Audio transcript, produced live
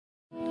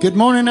Good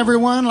morning,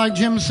 everyone. Like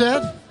Jim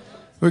said,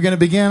 we're going to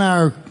begin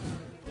our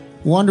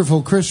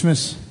wonderful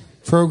Christmas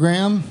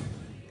program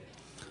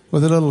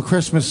with a little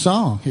Christmas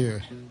song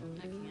here.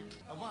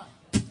 A 1,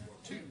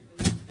 2,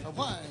 a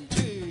 1,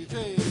 2,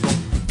 3.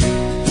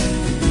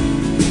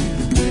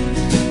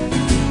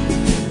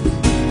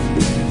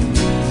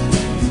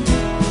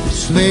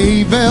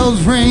 Sleigh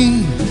bells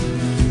ring.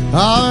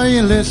 Are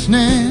you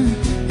listening?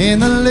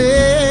 In the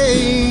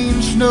lane,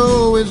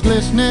 snow is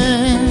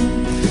glistening.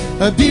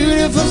 A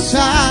beautiful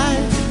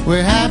sight,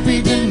 we're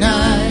happy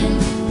tonight.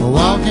 We're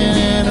walking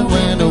in a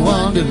winter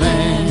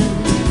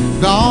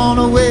wonderland. Gone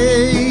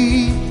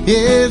away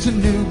is a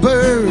new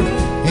bird.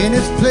 In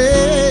its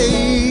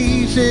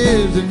place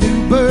is a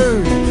new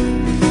bird.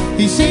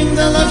 He sings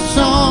a love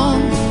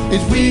song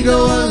as we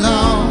go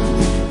along,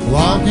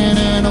 walking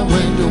in a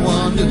winter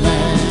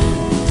wonderland.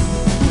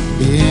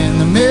 In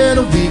the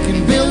middle we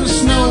can build a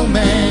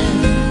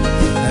snowman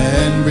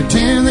and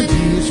pretend that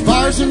he's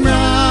Parson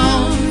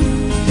Brown.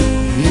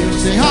 He'll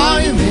say,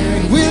 are you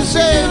married? We'll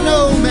say,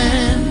 no,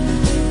 man.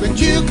 But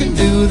you can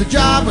do the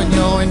job when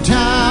you're in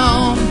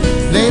town.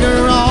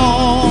 Later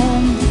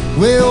on,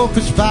 we'll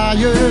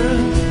perspire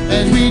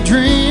as we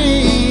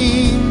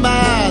dream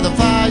by the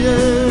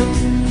fire.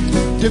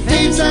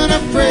 Defeat's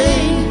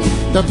unafraid,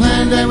 the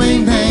plan that we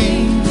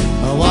made,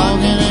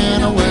 walking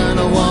in a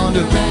winter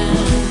wonderland.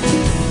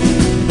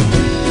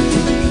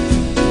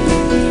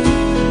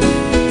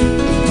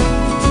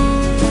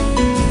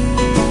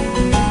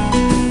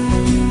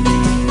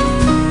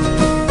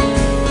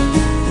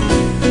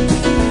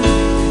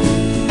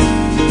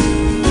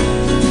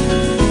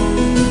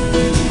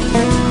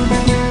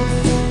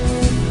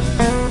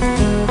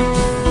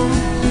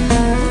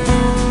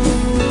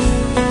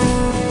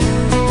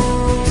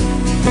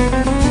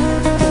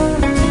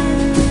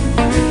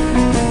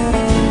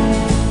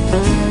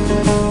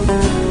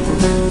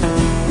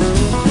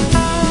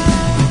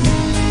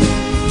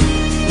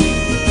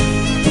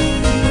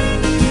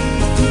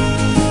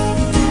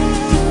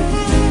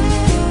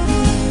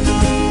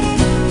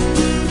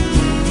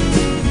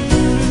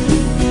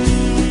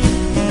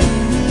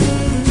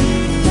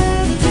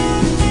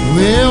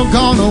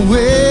 Gone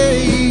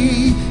away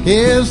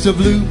is the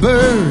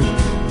bluebird.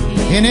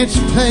 In its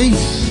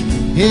place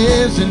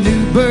is a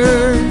new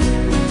bird.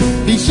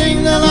 He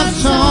sings a love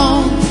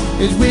song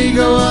as we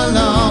go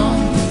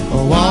along,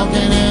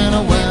 walking in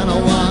a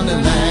winter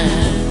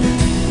wonderland.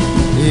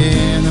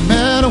 In the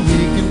meadow we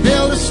can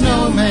build a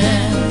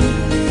snowman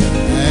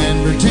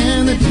and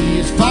pretend that he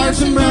is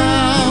Parson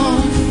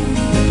Brown.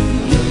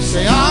 He'll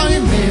say, are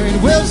you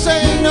married? We'll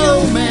say,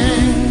 no,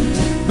 man.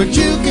 But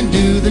you can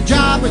do the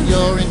job when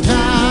you're in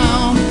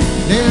town.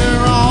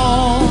 Later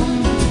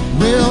on,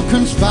 we'll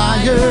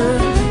conspire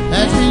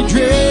as we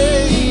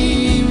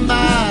dream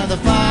by the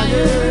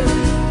fire.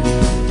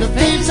 The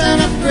fate's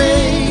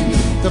unafraid,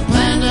 the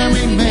plan that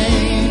we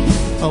made,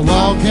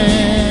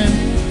 walking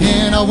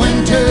in a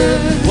winter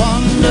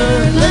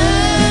wonderland.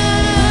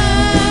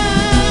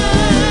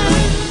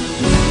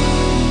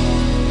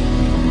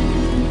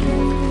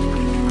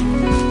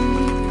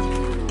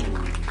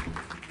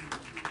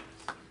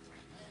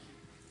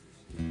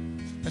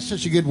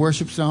 Such a good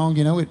worship song,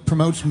 you know, it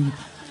promotes,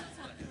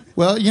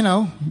 well, you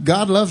know,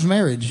 God loves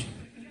marriage,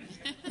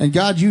 and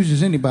God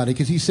uses anybody,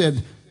 because he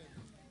said,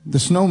 the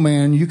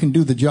snowman, you can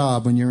do the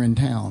job when you're in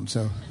town,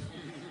 so.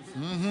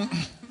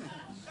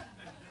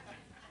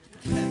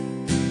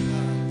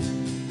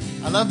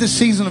 I love this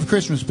season of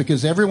Christmas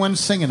because everyone's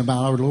singing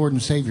about our Lord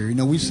and Savior. You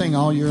know, we sing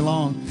all year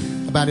long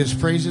about his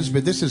praises,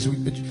 but this is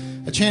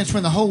a chance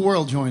when the whole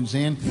world joins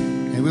in,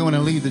 and we want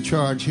to lead the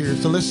charge here.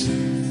 So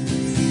listen.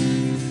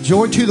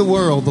 Joy to the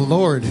world, the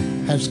Lord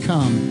has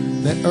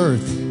come, let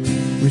earth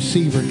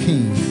receive her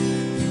King.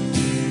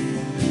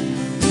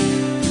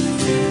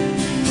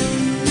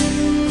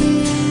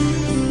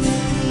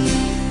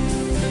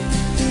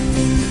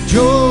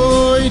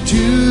 Joy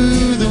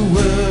to the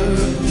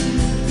world,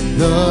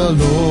 the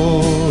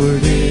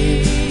Lord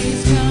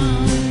is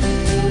come,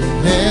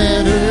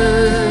 let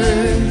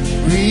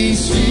earth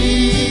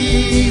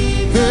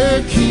receive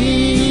her King.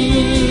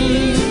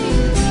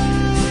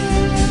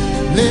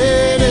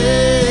 Let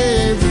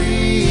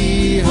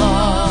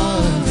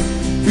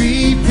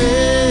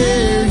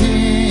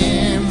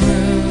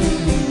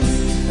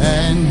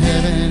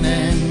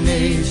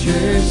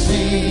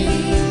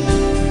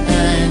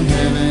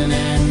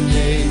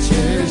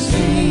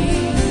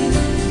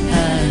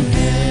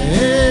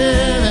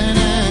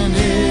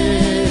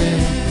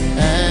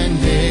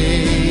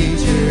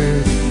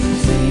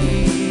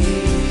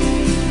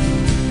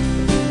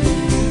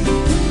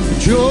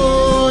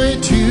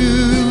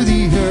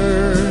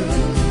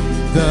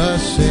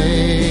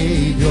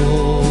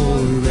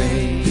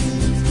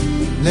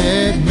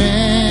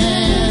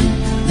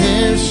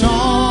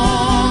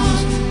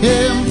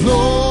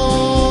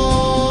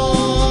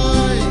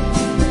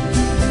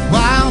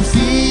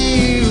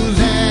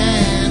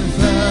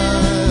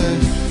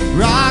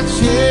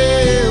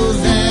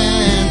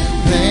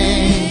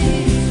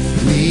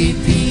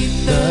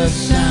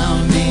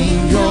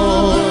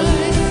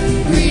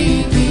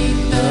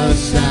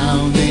sound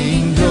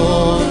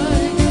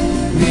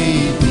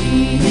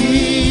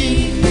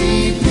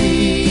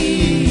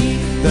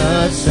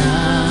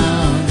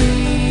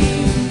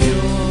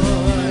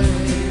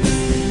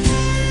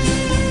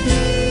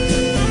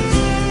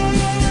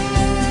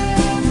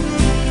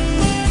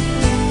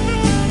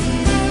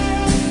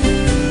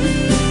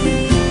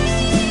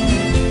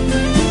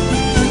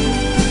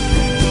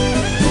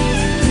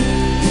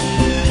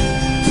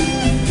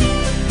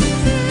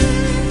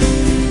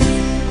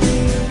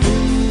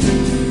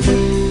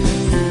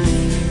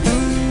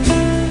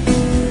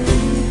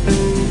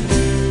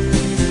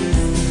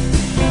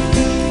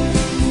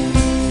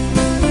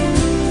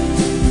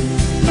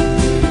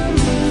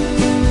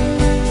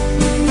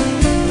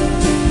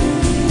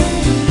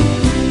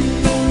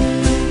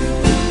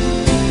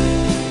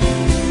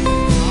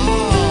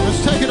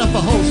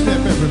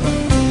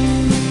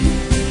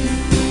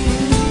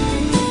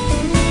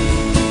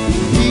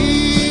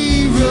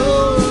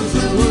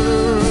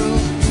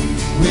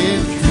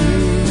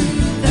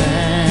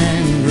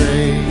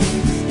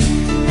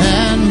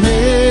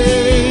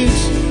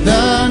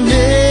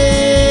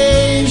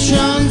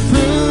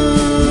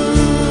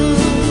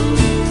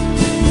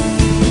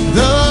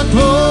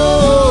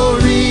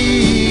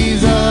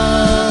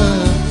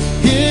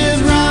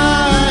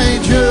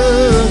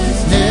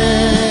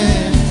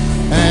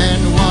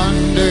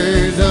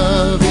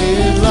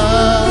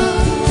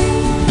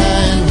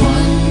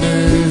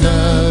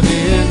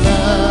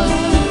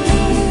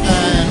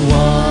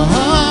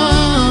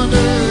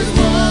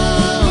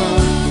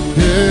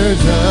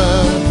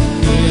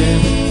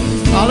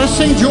Let's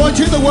sing Joy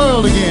to the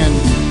World again.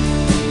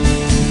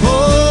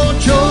 Oh,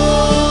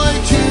 joy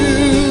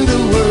to the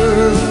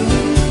world,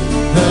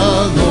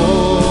 the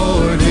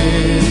Lord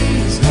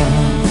is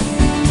come.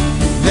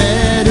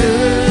 Let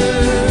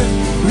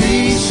earth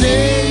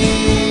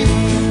receive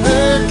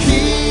her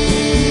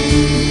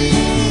King.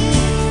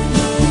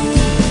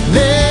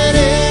 Let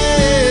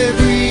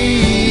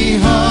every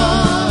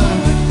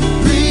heart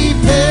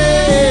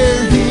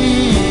prepare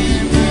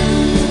him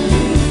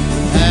room,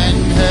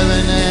 and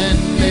heaven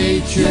and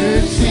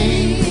nature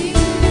sing,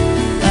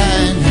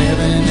 and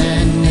heaven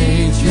and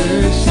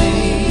nature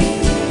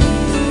sing,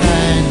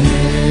 and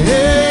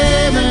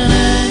heaven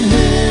and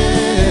nature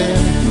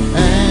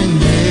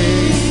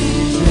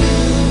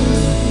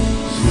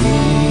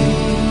sing.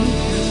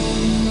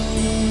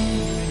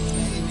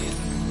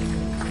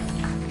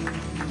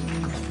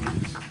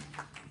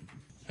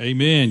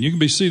 Amen. You can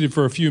be seated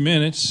for a few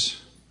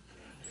minutes.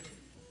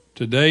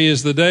 Today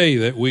is the day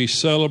that we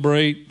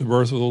celebrate the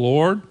birth of the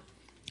Lord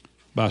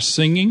by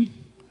singing,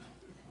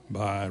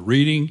 by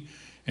reading,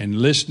 and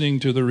listening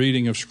to the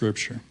reading of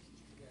Scripture.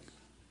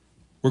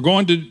 We're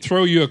going to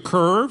throw you a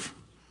curve.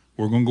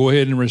 We're going to go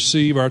ahead and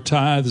receive our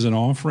tithes and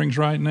offerings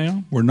right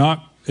now. We're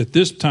not, at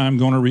this time,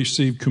 going to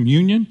receive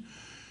communion.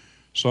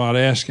 So I'd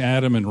ask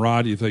Adam and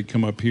Roddy if they'd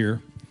come up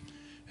here.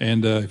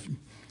 And we're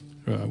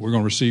going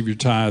to receive your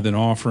tithe and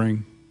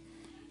offering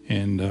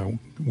and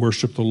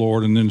worship the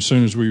Lord. And then as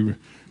soon as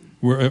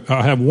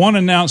I have one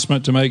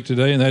announcement to make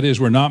today, and that is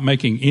we're not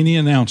making any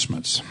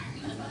announcements.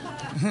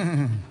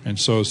 And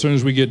so as soon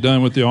as we get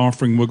done with the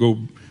offering,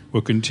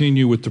 we'll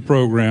continue with the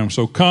program.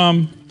 So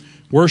come,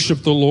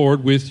 worship the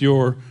Lord with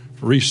your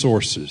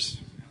resources.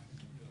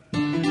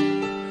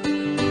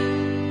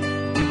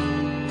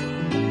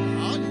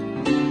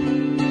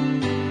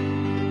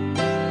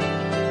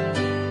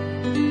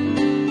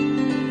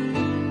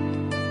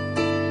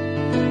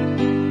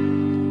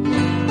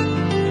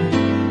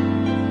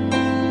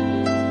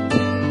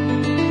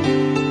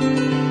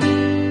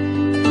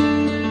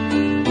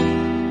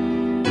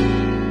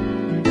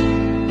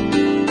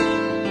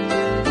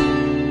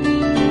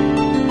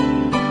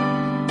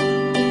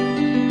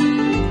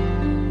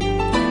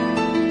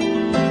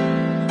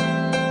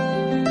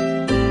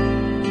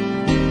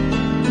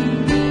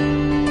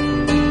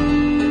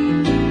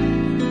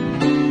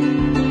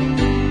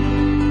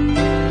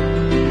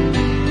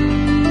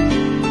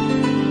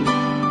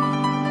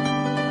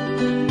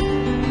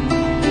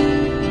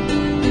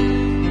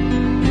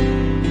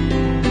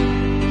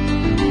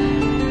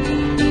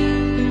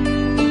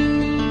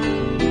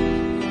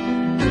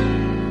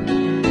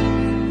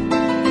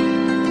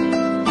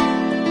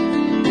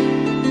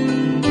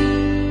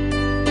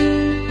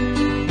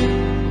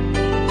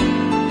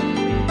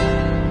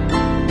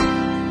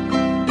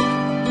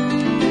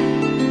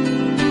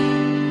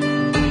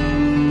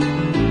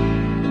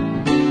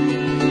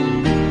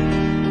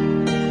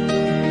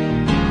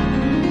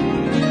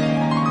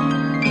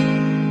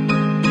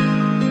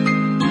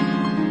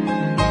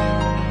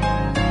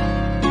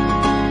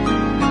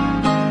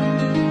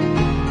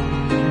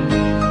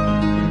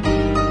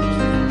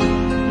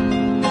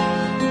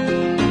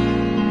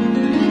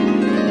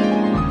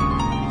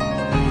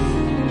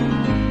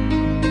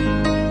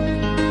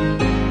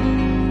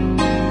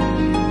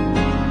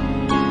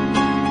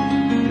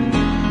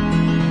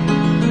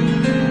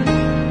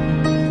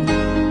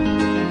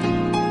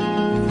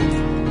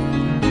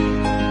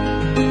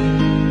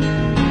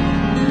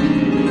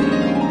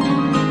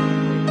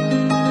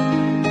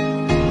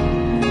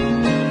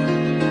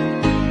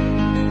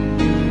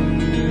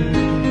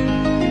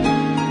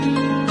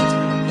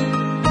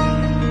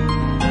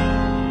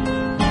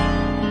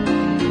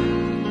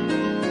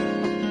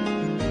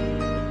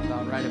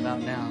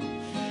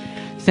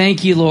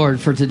 Thank you,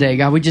 Lord, for today.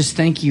 God, we just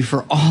thank you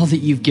for all that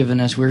you've given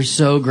us. We're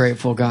so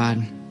grateful,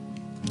 God.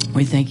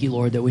 We thank you,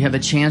 Lord, that we have a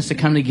chance to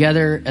come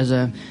together as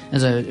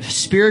a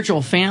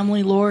spiritual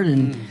family, Lord,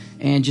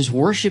 and just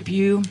worship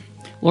you.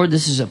 Lord,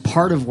 this is a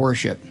part of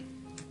worship.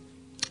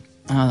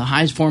 The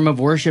highest form of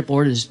worship,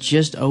 Lord, is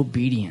just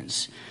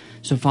obedience.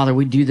 So, Father,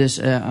 we do this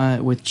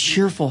with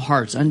cheerful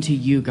hearts unto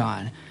you,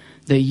 God,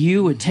 that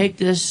you would take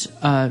these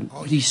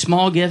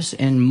small gifts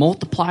and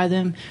multiply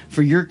them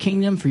for your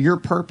kingdom, for your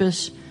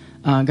purpose.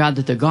 God,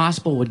 that the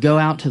gospel would go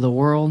out to the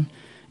world,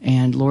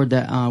 and Lord,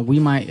 that we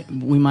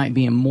might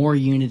be in more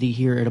unity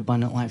here at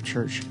Abundant Life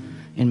Church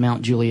in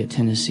Mount Juliet,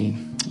 Tennessee.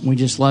 We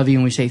just love you,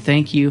 and we say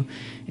thank you,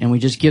 and we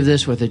just give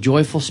this with a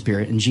joyful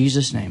spirit in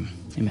Jesus' name.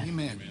 Amen.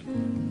 Amen.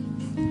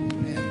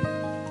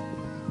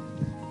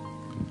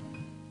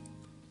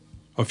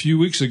 A few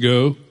weeks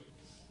ago,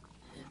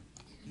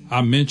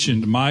 I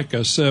mentioned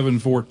Micah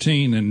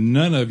 7:14, and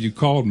none of you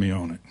called me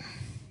on it.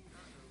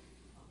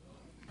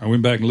 I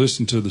went back and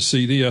listened to the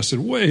CD. I said,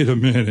 wait a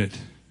minute.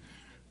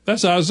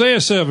 That's Isaiah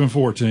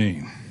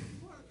 7:14.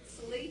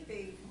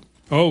 Sleepy.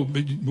 Oh,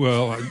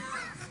 well,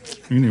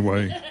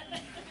 anyway.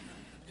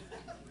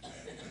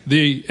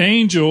 The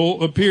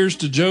angel appears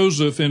to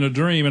Joseph in a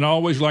dream, and I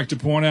always like to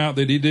point out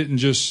that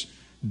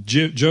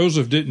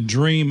Joseph didn't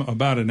dream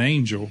about an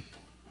angel.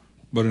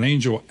 but an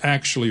angel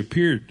actually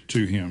appeared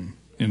to him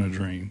in a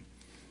dream.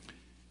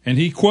 And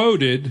he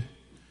quoted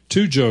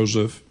to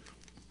Joseph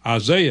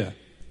Isaiah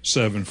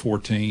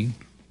 7:14,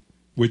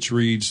 which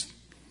reads,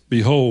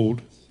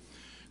 "Behold,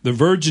 the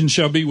virgin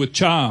shall be with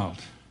child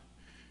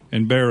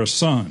and bear a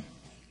son,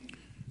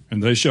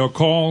 and they shall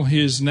call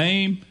his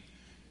name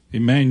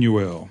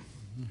Emmanuel,"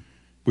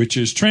 which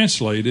is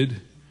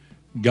translated,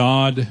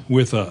 God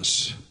with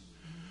us.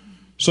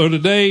 So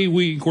today,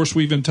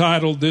 we've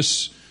entitled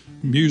this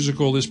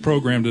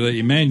program today,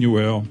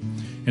 Emmanuel,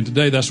 and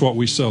today that's what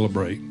we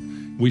celebrate.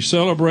 We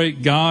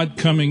celebrate God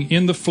coming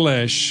in the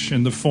flesh,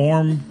 in the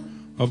form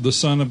of the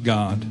Son of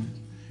God,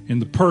 in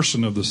the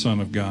person of the Son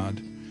of God,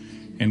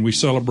 and we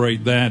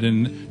celebrate that.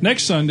 And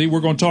next Sunday,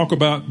 we're going to talk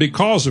about,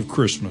 because of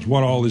Christmas,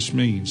 what all this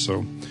means.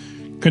 So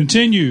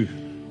continue,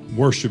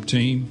 worship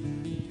team.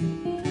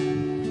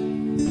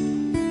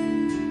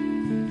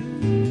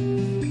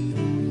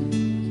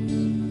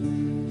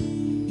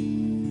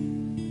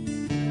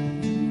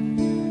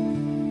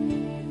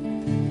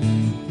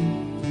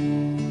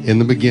 In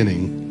the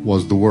beginning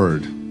was the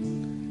Word,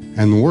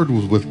 and the Word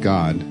was with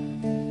God,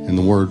 and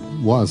the Word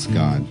was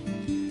God.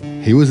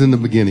 He was in the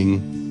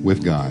beginning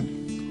with God.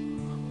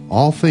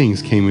 All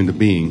things came into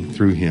being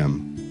through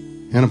him,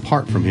 and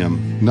apart from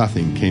him,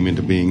 nothing came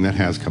into being that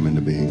has come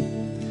into being.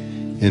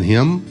 In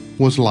him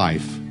was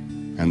life,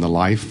 and the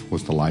life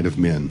was the light of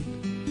men.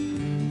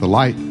 The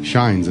light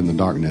shines in the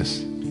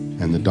darkness,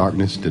 and the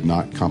darkness did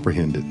not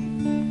comprehend it.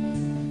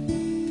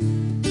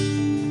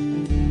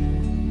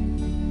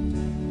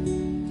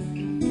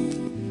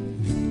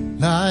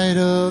 Light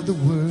of the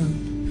world,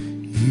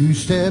 you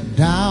step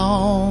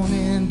down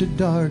into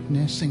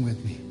darkness. Sing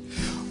with me.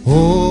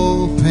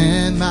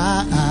 Open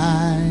my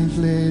eyes,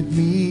 let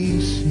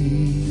me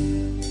see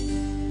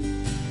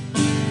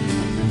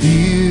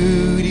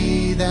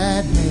beauty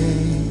that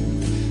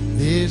made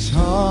this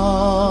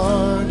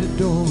heart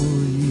adore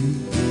you.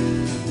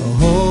 The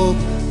hope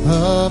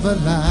of a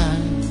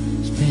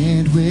life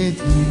spent with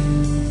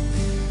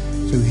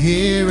you. So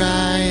here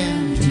I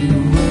am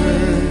to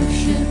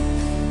worship.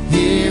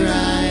 Here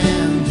I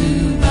am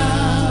to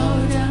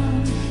bow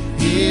down.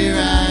 Here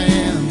I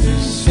am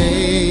to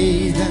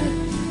say that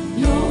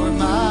you're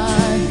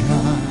my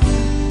God.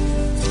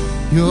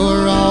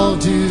 You're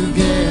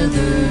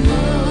altogether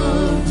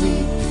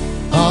lovely,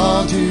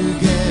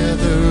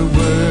 altogether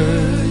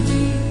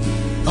worthy,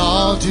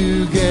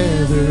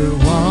 altogether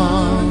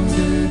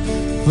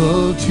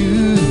wonderful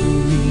to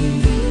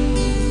me.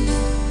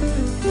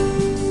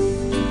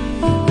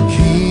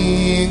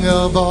 King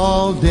of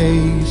all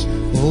days,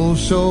 oh,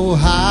 so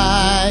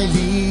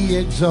highly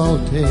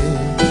exalted,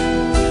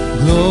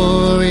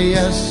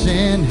 glorious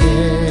in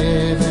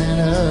heaven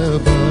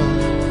above.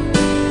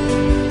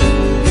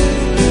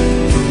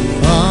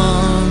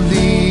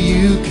 Only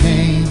you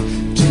came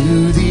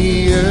to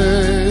the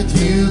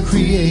earth you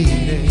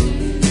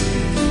created,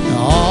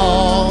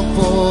 all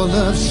full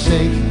of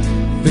sake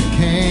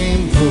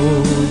became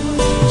full.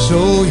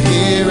 So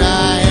here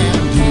I am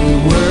to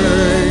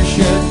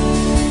worship,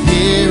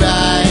 here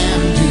I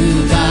am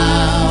to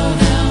bow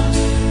down,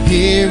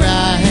 here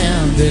I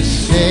am to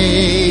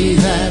say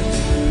that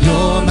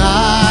you're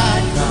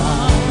my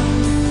God.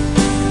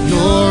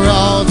 You're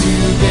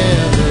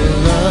altogether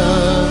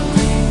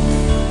lovely,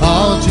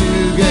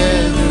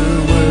 altogether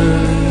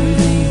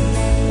worthy,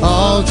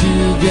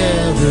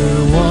 altogether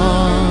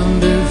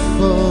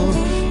wonderful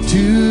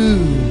to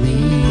me.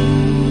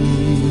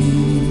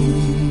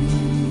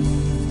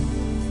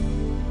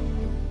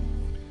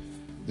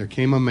 There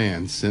came a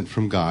man sent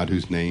from God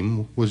whose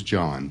name was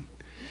John.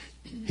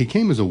 He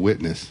came as a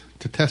witness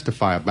to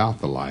testify about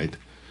the light,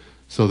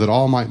 so that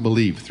all might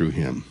believe through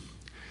him.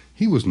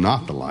 He was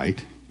not the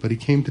light, but he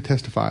came to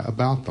testify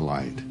about the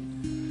light.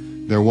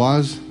 There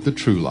was the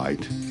true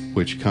light,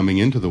 which coming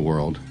into the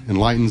world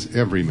enlightens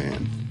every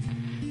man.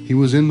 He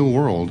was in the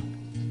world,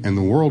 and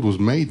the world was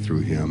made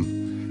through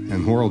him,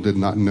 and the world did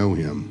not know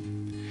him.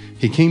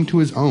 He came to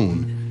his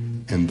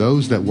own, and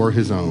those that were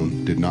his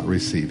own did not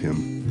receive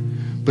him.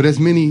 But as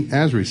many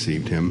as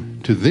received him,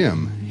 to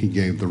them he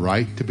gave the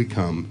right to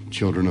become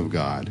children of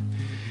God,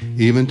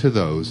 even to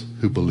those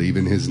who believe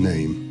in his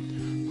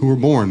name, who were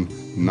born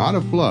not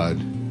of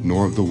blood,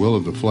 nor of the will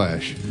of the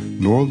flesh,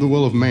 nor of the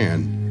will of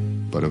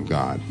man, but of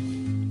God.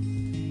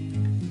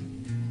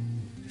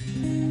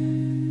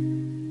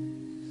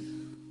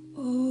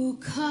 Oh,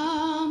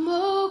 come,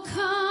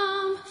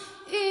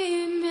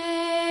 Emmanuel,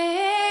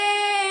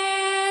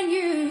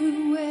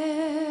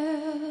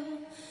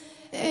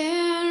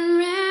 and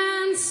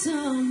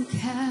ransom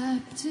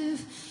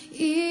captive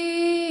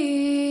Israel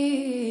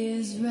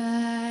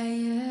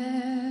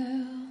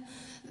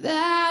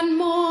that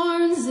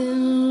mourns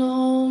in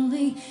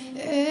lonely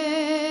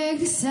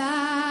exile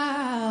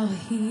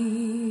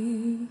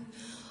here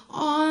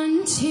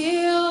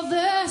until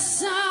the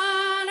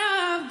Son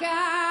of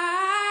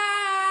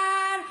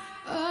God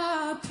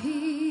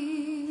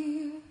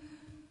appear.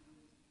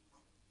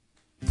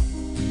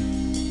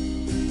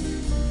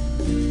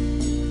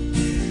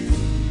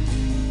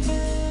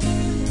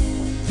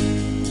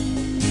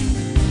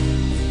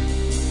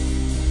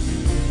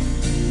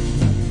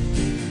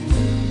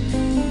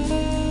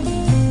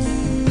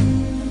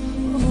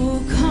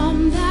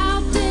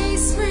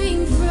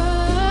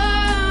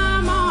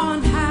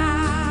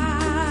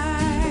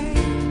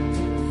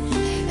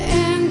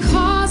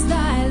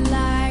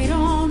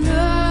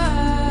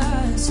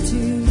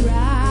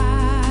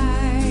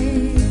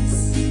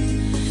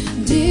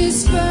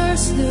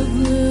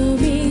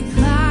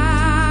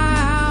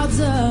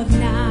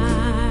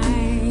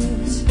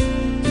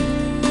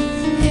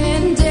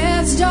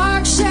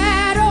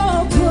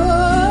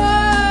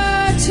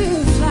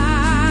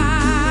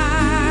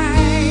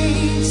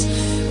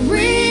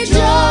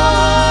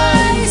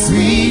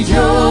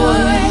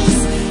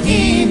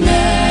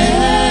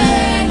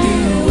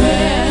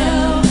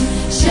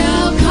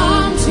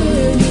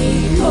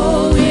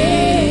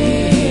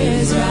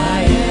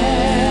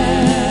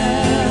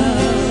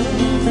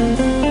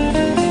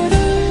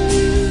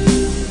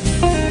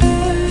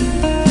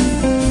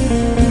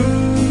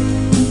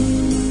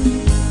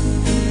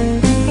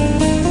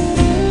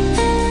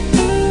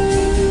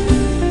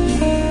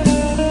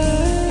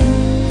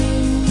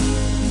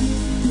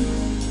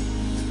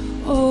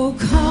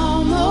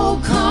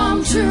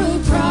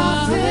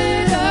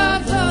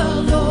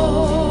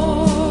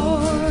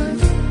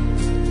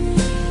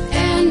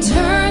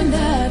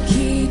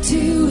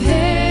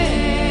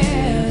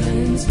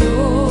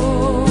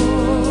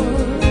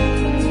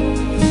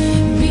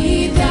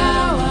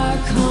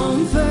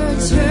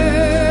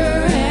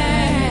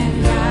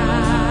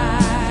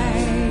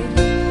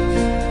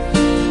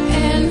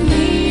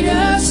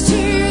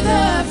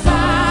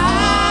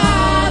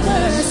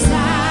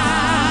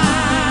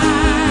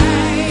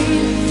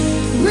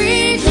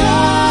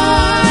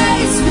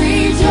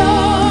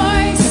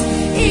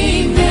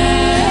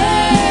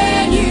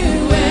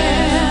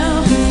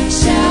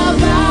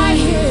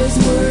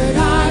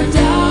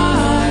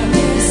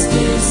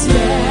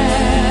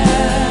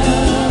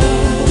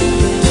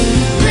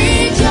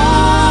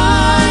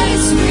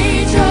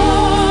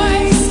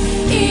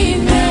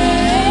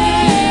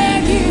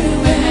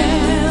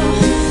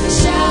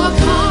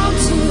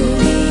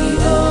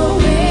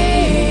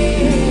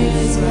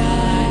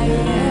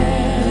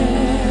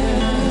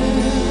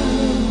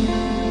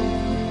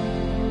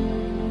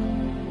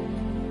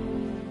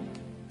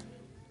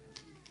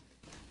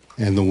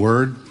 And the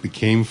Word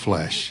became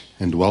flesh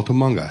and dwelt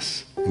among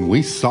us, and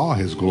we saw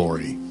his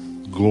glory,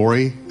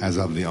 glory as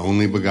of the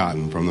only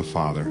begotten from the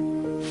Father,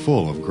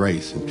 full of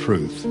grace and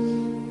truth.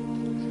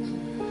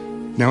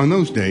 Now in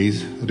those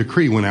days a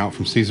decree went out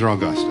from Caesar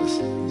Augustus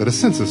that a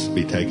census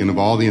be taken of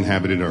all the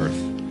inhabited earth.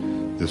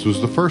 This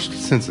was the first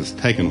census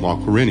taken while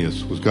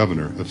Quirinius was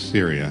governor of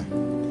Syria.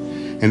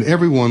 And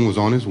everyone was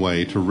on his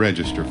way to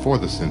register for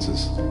the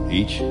census,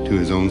 each to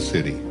his own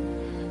city.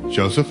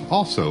 Joseph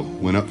also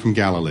went up from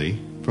Galilee,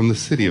 from the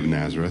city of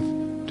Nazareth,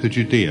 to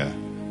Judea,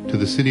 to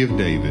the city of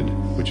David,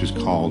 which is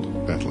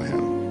called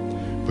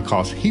Bethlehem,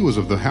 because he was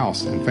of the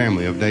house and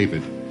family of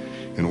David,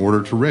 in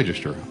order to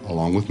register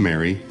along with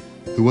Mary,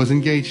 who was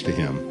engaged to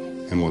him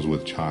and was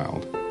with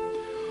child.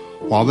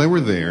 While they were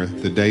there,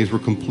 the days were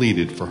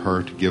completed for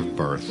her to give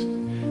birth,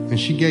 and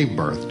she gave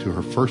birth to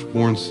her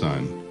firstborn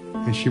son,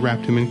 and she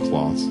wrapped him in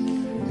cloths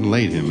and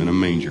laid him in a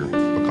manger,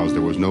 because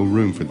there was no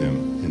room for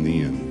them in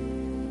the inn.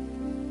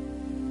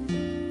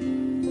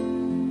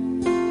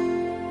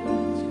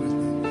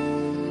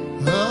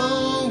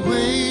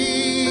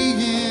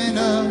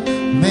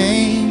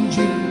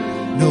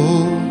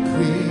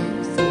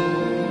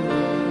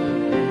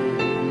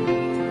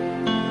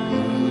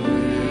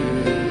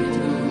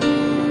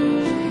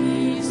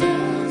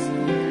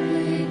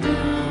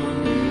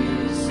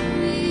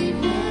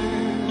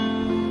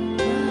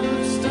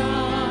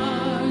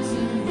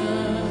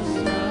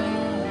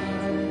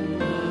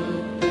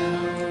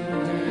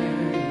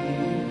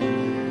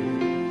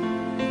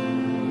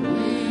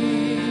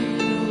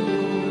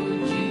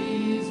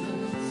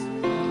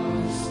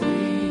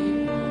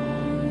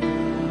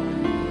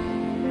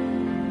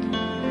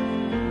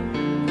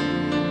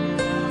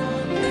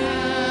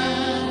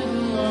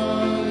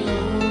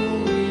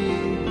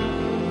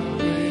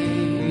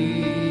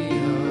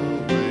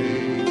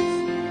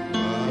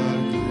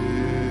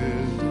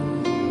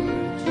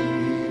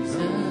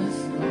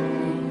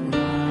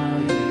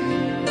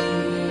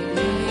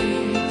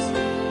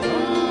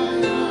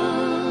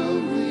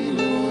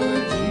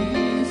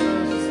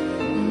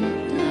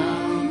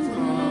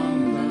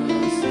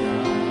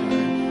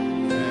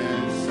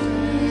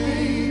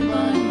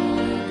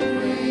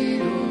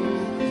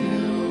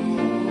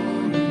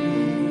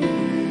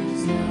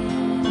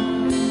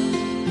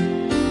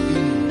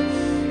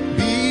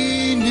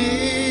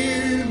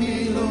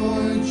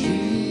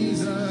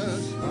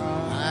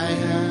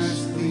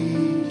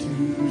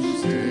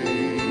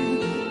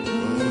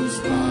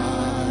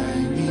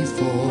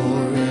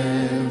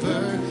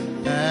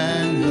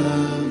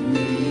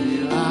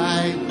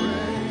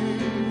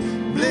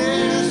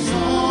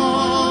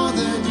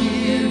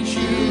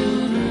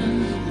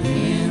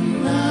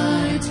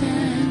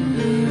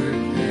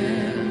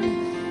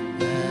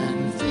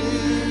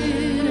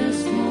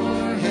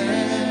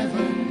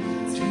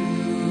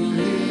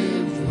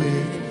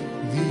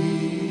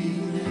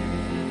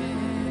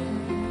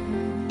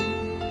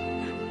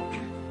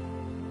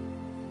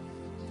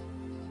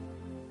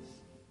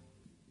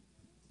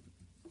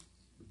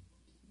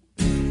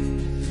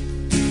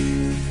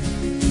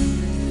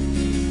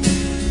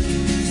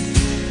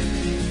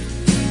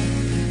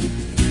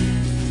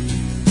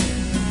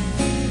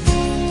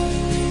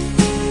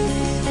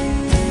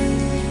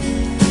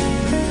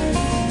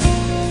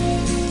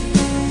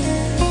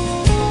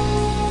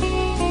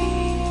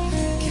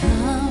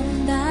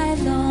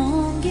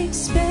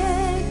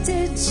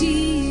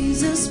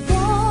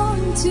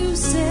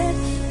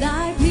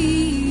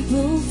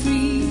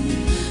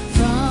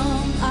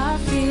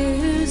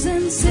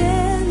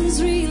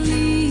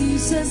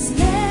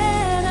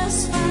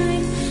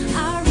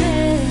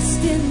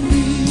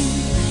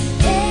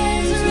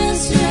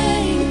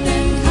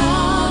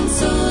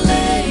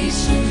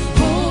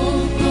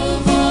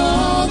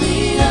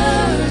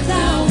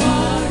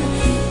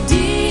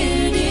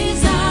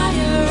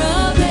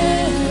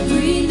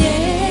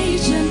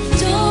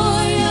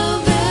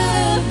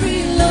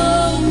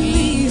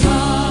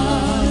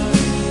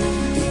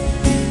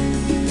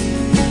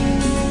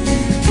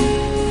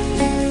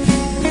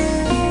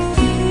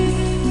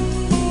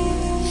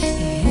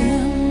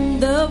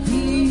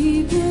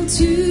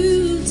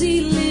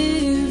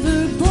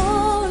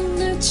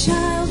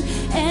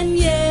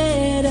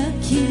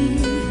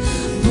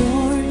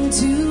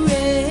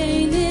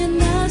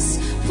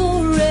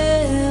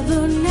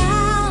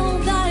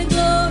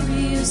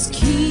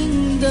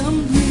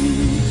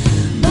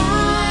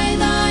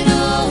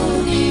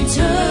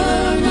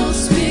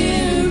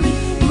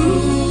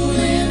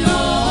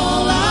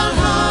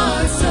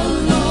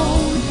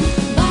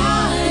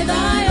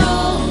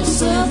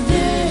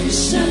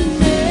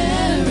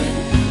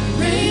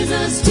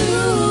 Us to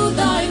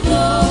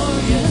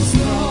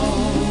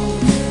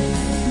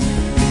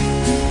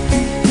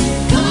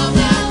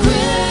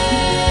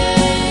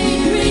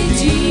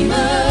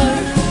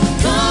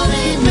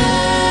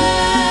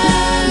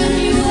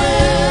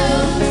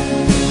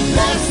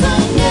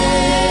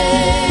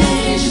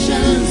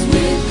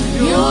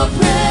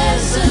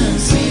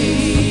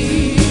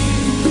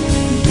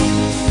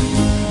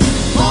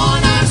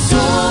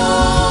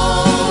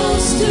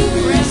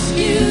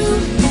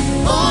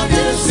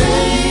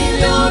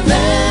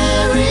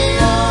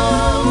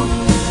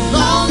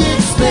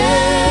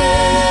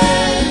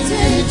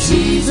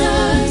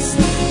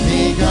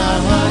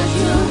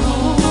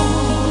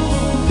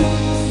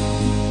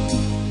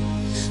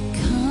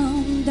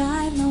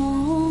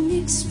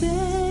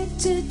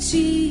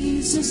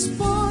Jesus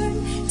born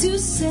to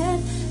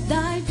set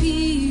thy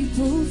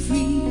people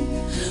free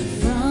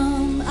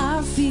from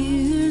our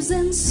fears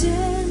and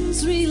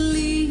sins.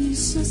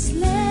 Release us,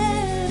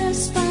 let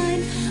us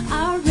find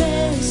our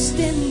rest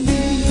in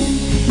thee.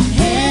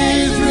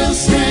 Israel's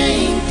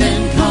strength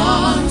and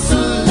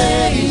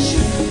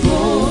consolation,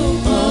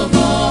 hope of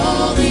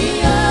all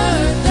the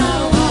earth,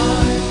 thou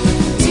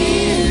art,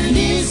 dear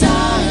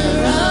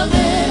desire of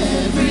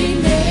every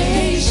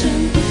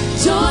nation,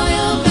 joy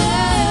of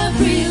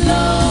every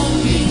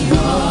longing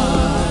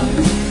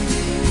heart.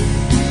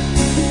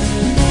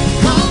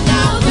 Come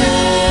thou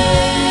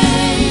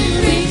great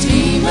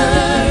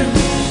Redeemer,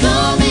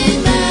 come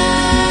Emmanuel,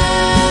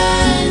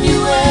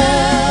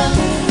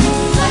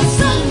 bless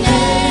the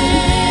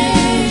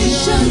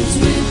nations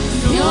with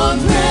your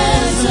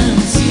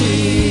presence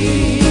here.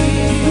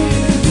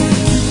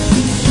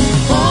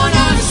 Born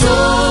our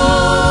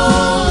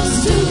souls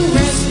to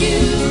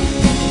rescue,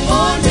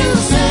 born to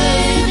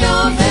save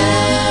your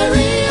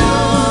very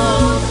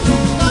own.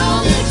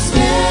 Long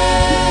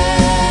expected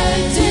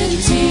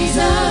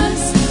Jesus,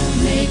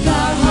 make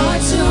our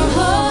hearts your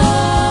home.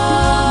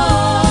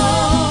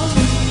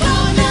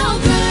 Come now,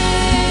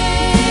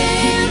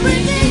 great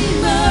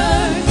Redeemer,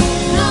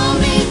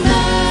 come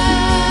Emmanuel,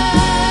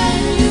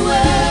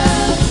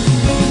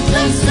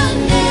 bless the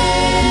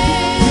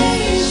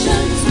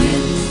nations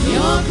with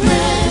your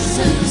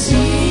presence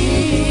here.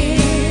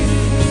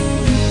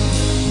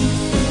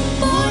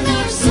 Born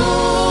our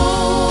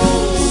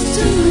souls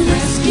to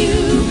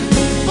rescue,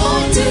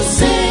 born to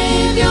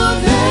save your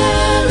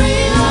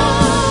very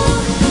own.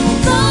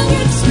 Long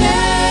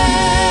expected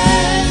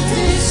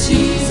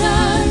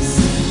Jesus,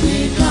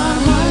 make our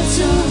hearts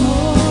your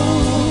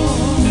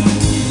home.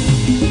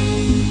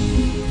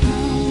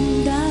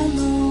 Come thy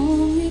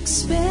long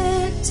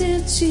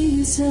expected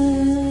Jesus.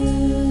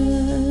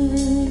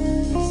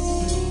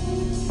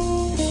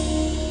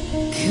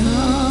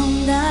 Come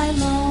thy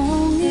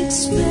long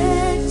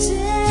expected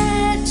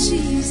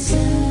Jesus.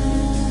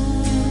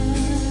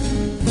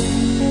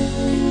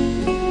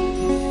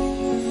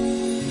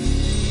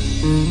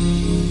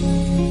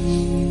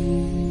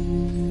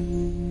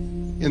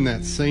 In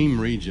that same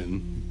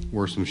region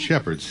were some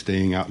shepherds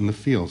staying out in the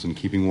fields and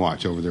keeping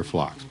watch over their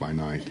flocks by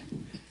night.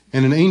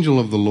 And an angel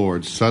of the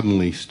Lord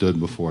suddenly stood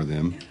before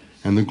them,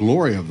 and the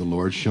glory of the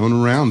Lord shone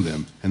around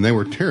them, and they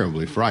were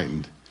terribly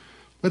frightened.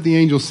 But the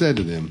angel said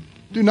to them,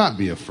 "Do not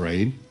be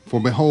afraid, for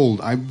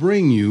behold, I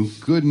bring you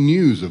good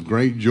news of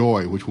great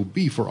joy, which will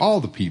be for all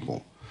the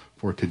people.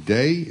 For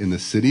today in the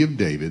city of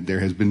David there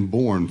has been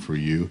born for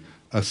you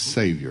a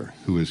Savior,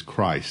 who is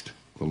Christ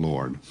the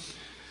Lord.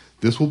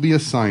 This will be a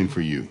sign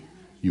for you.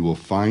 You will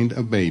find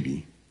a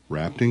baby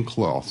wrapped in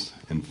cloths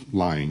and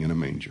lying in a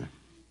manger."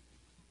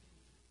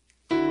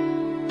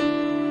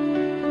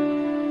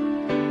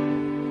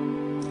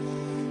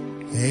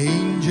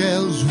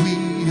 Angels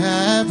we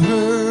have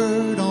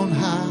heard on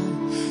high,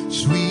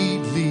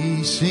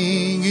 sweetly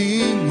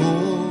singing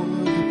o'er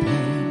the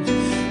plains,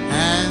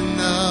 and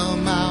the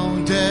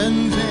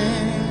mountains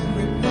in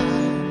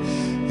reply,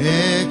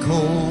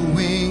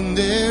 echoing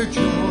their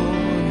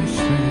joyous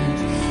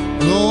strains.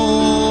 Gloria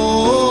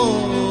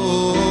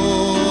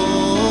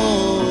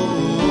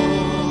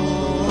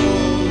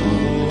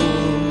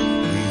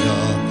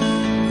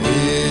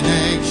in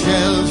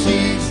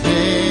excelsis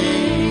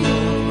Deo.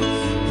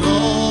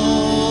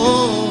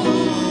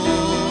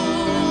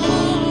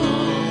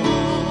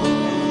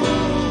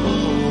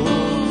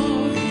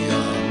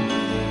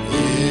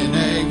 In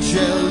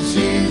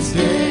excelsis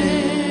Deo.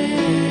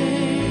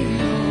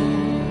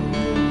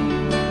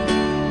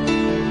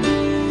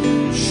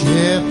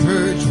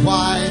 Shepherds,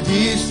 why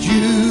this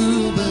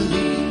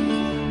jubilee?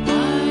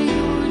 By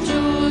your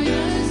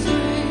joyous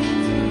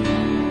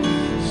reign,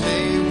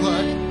 Say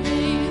what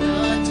made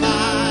the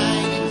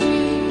tidings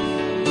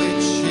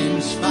which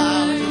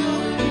inspired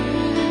your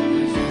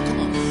ears. Come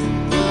on.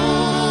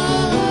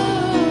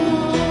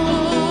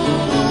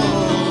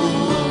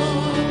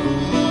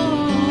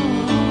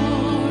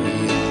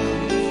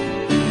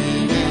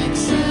 in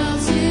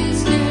excelsis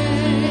Deo.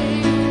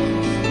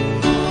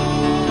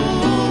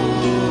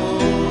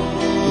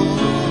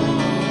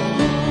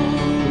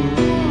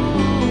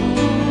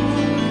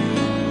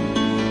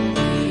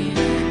 In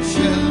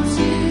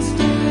excelsis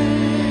Deo.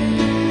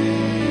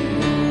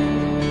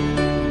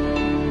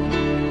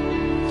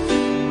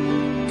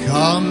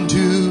 Come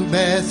to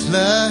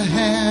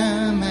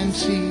Bethlehem and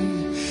see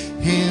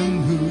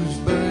him whose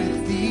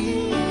birth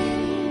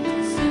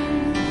begins.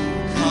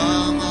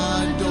 Come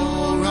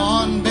adore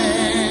on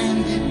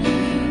bended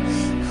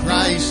knee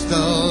Christ the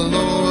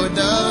Lord,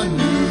 the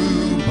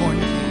newborn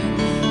King.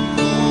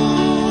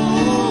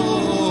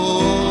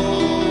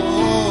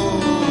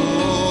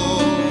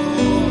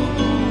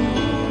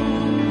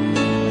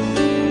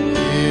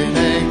 In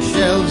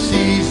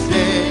excelsis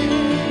Deo.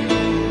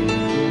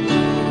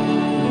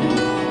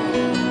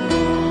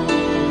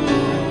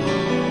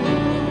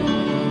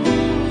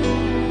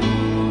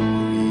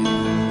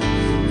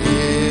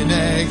 In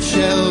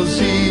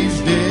excelsis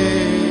Deo.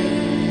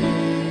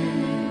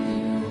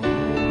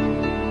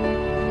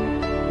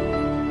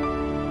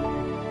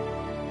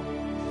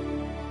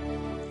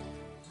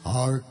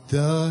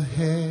 The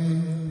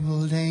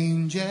herald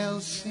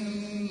angels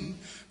sing,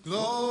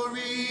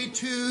 glory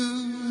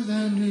to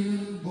the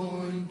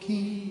newborn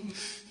King.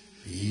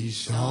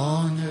 Peace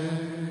on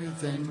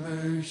earth and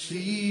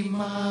mercy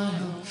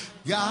mild,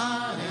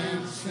 God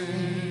and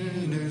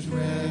sinners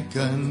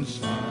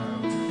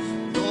reconciled.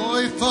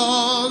 Joyful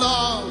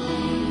all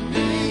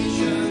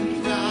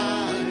nations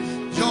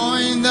rise,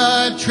 join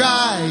the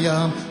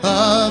triumph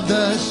of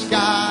the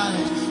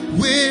skies.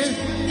 With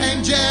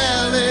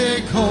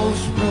angelic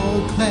hosts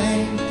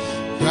proclaim,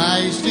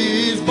 Christ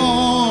is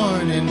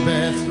born in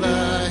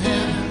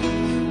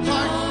Bethlehem.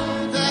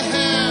 Hark the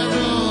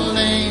herald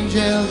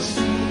angels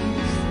sing,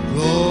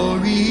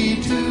 glory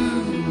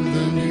to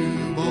the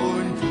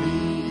newborn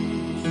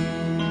King.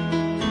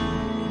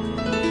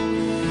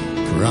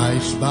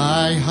 Christ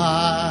by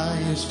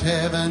highest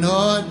heaven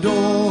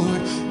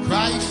adored,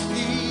 Christ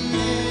the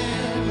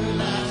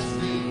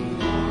everlasting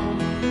Lord,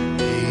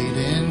 made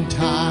in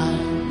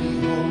time,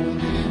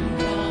 beholding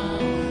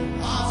God,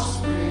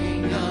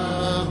 offspring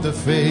of the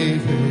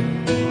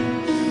favored,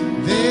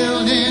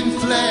 veiled in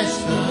flesh,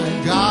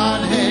 the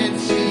Godhead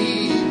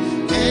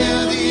seen,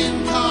 hail the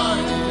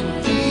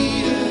incarnate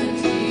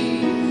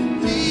deity,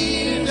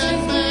 being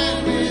that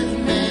man with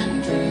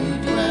men to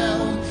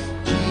dwell,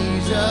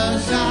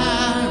 Jesus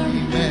our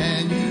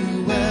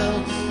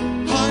Emmanuel.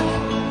 Hark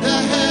the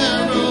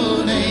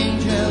herald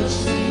angels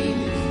sing,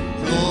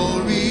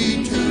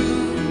 glory to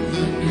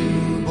the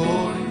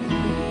newborn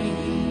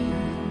King.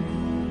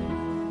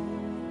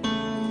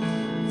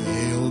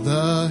 Hail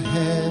the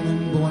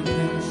heaven-born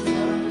Prince of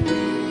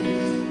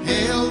Peace,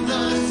 hail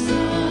the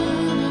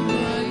Son of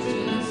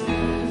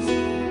Righteousness,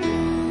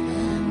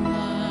 and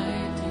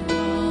light in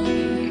all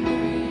the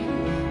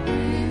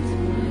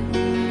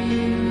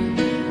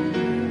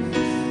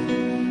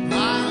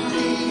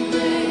mighty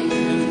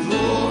angels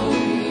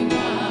glory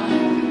by,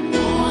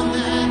 born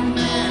that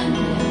man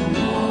no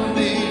more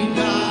may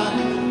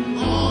die,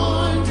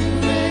 born to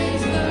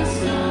raise the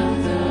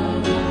sons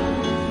of God,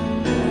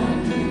 born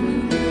to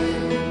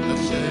live a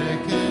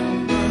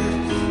second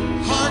birth.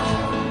 Hark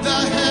the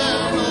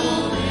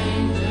herald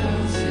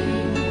angels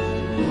sing,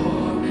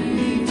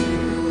 glory to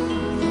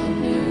the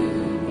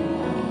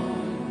newborn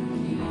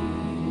King.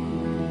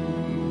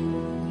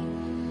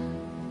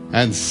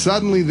 And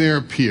suddenly there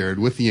appeared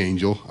with the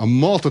angel a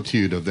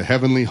multitude of the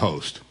heavenly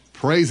host,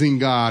 praising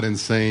God and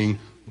saying,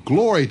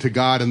 Glory to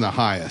God in the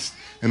highest,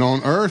 and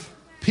on earth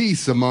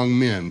peace among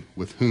men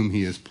with whom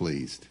he is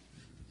pleased.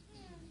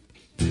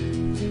 Greet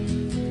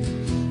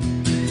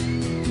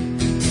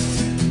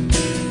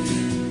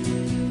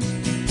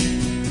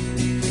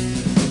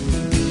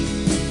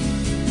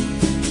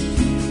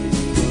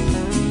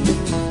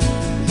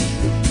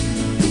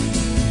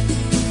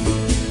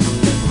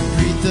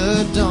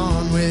the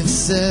dawn with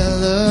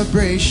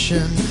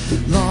celebration.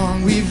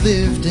 Long we've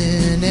lived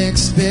in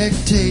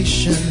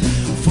expectation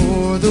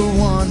for the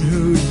one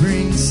who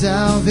brings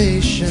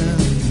salvation.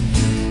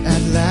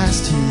 At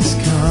last he's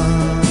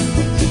come.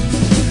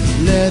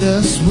 Let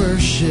us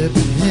worship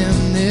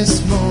him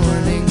this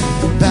morning.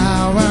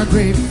 Bow our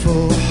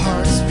grateful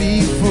hearts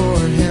before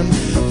him.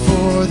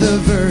 For the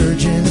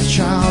virgin's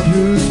child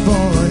who's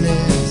born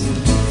is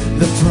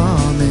the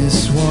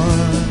promised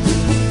one.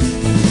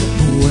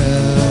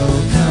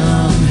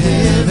 Welcome,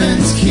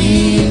 heaven's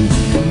King.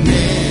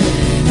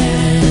 Men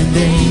and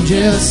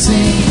angels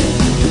sing,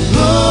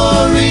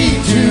 glory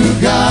to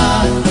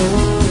God,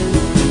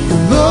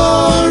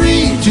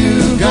 glory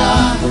to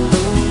God,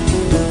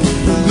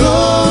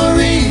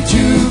 glory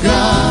to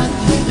God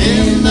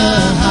in the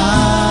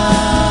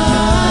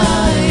highest.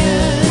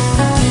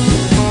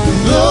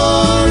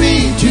 Glory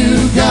to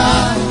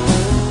God,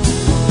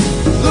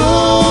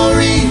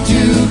 glory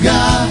to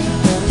God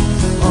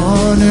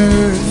on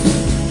earth,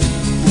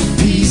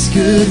 peace,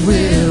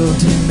 goodwill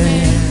to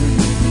man.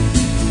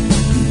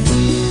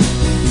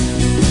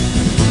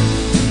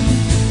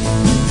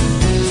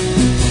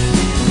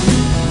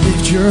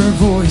 Lift your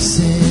voice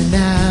in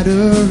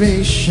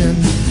adoration.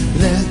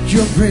 Let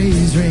your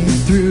praise ring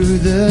through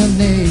the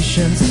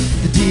nations.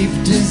 The deep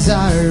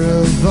desire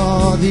of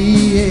all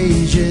the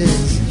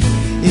ages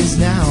is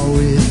now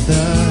with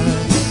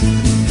us.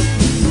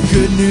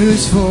 Good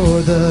news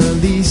for the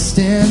least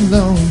and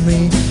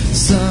lonely.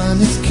 Son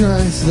is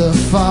Christ, the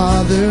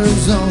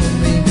Father's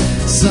only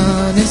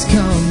Son, is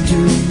come to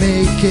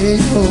make a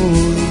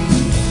holy,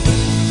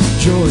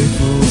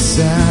 joyful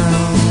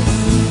sound.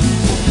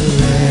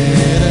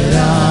 Let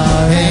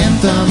our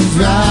anthems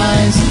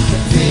rise,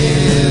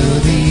 fill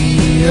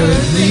the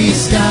earthly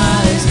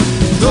skies.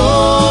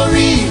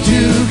 Glory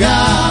to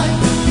God,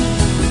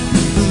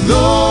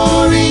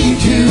 glory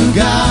to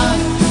God,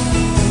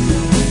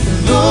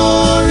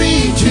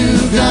 glory to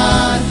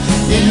God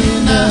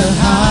in the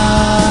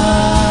highest.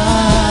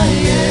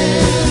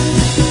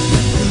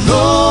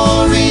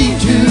 Glory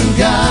to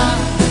God,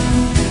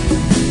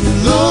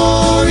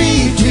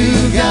 glory to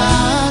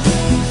God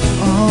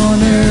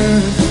on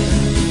earth,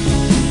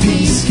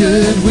 peace,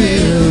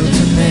 goodwill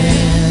to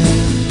man.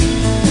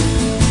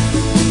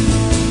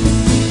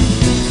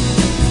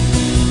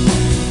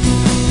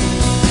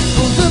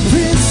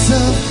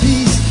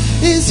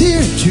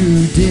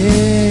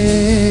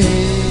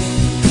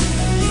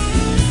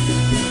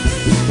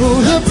 Oh,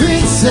 the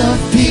Prince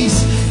of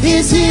Peace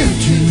is here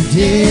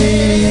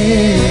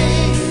today.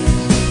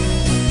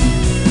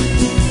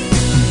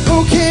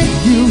 Oh, can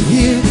you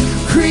hear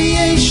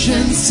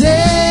creation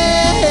say?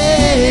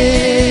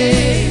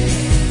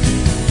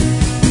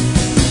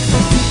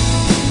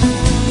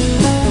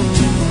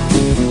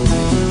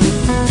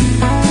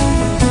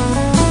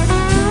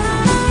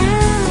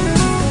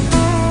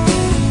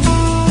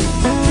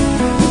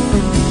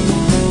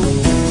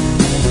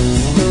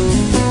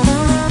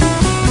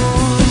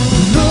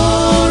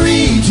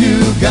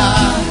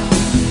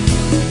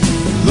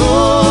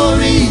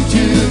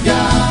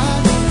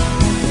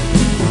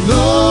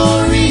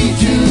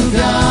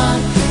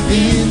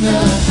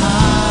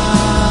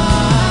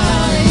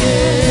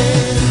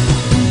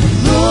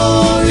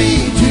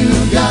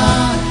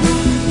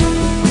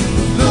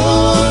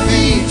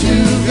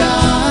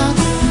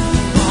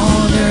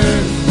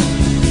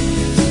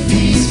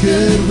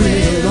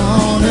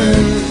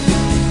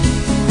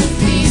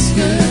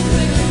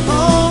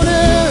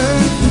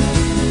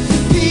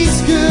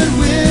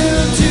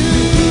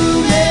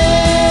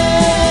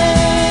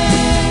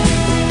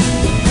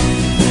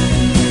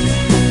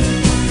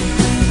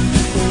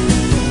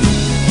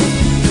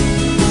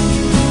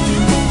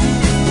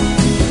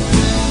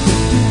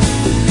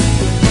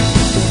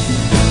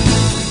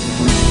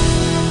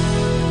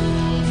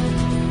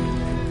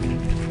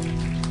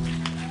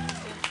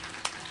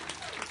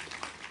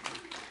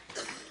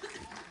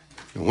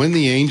 When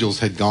the angels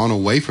had gone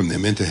away from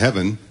them into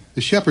heaven,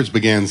 the shepherds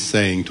began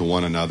saying to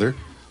one another,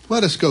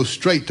 "Let us go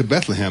straight to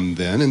Bethlehem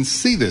then, and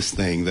see this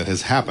thing that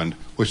has happened,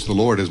 which the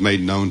Lord has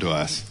made known to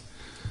us."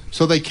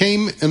 So they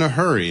came in a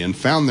hurry and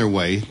found their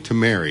way to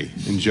Mary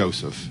and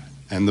Joseph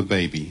and the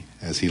baby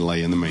as he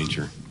lay in the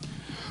manger.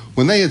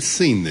 When they had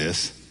seen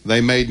this, they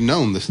made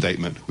known the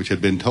statement which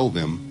had been told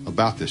them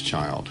about this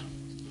child.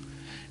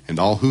 And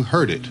all who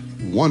heard it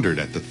wondered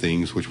at the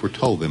things which were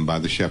told them by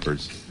the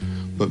shepherds.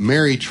 But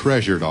Mary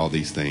treasured all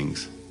these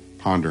things,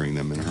 pondering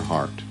them in her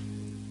heart.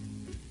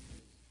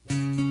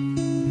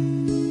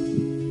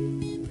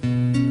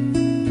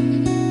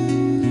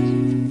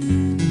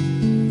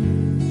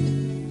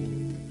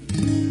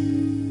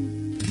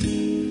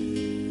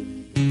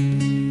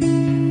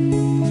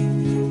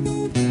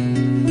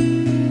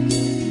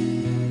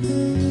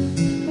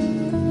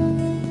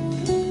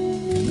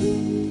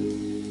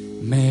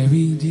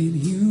 Mary, did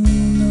you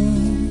know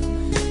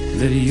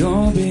that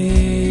your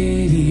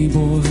baby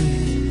boy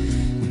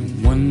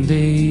one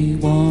day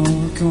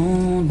walk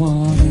on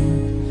water?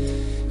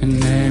 And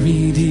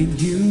Mary, did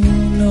you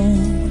know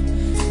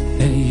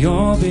that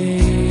your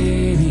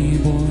baby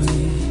boy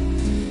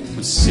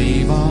would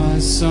save our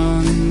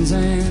sons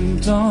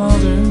and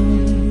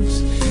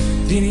daughters?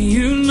 Did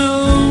you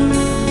know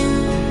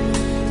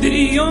that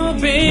your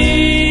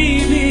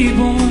baby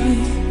boy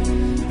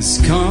has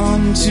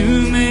come to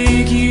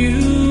make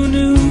you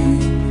new?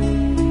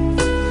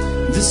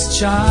 This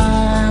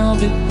child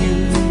that you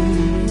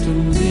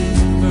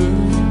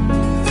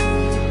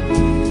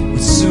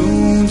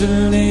soon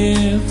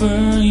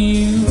deliver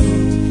you.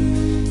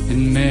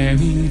 And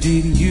Mary,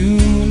 did you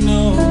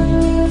know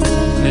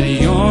that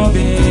your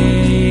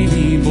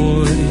baby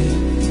boy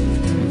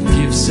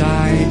gives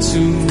sight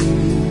to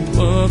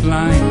a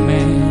blind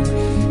man?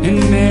 And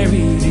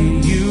Mary,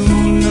 did you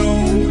know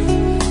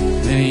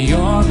that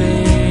your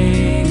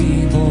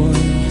baby boy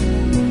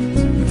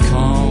would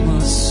calm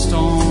a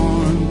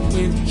storm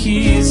with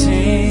his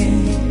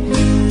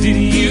hand? Did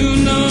you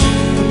know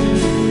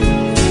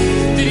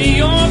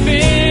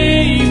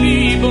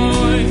baby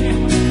boy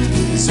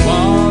is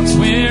walked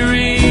where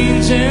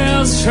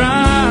angels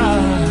try?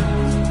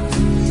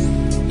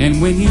 And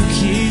when you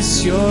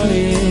kiss your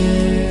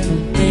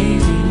little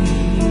baby,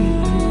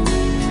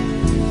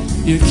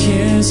 you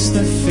kiss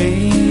the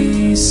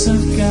face of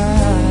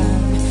God.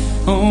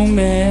 Oh,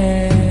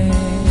 Mary,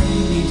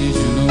 did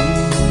you know?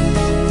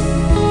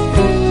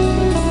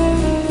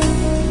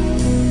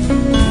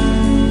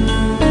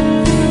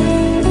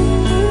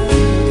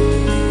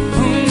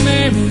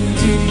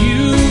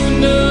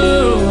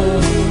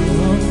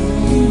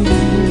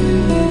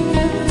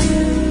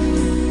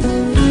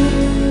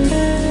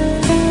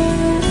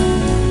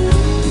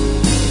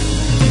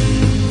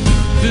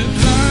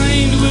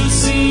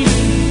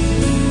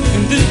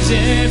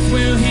 Deaf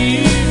will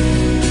hear,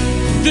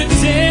 the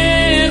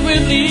dead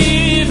will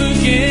live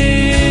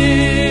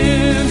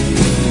again,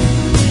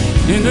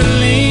 and the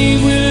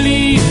lame will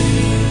leap,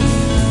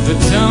 the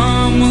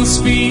dumb will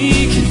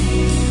speak,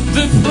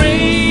 the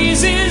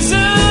praises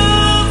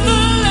of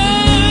the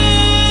Lamb.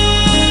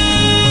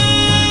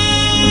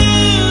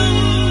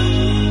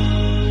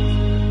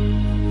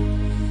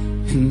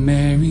 And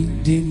Mary,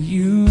 did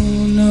you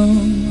know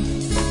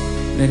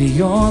that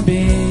your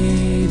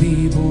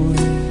baby boy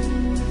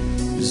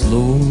is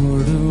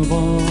Lord of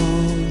all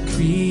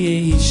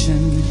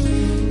creation?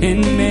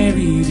 And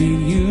Mary, did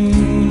you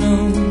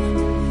know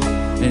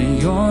that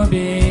your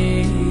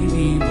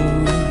baby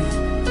boy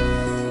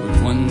would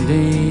one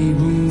day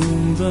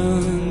rule the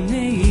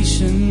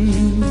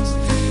nations?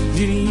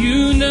 Did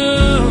you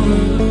know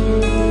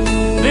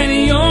that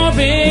your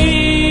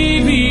baby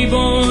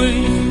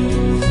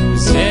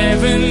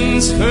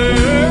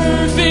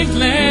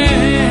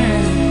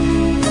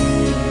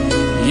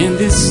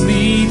this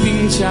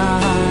sleeping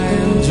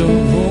child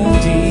you're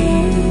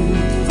holding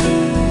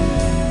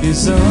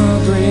is a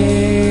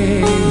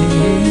great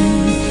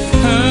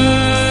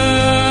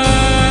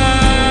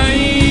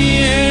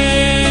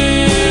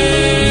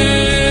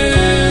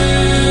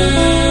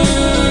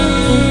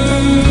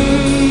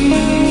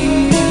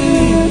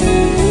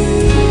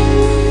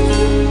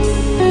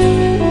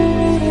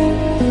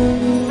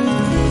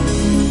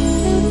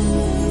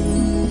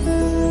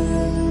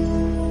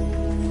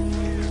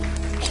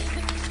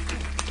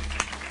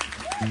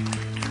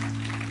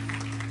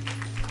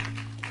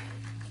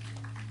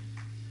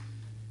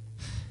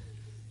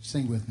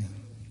Sing with me.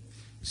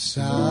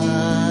 Silent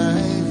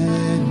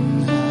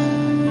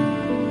night,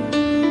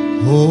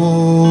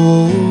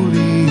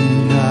 holy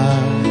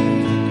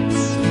night,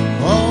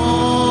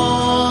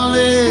 all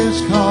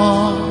is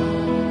calm.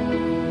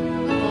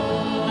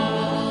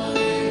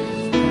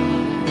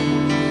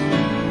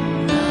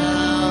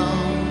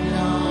 Now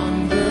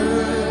yon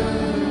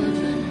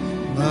virgin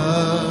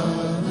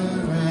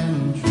mother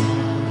and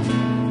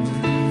child,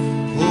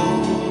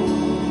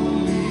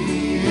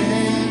 holy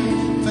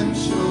infant,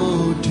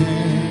 so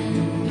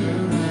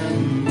tender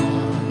and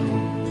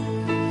mild,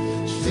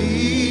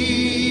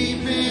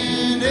 sleep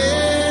in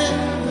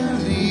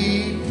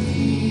heavenly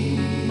peace,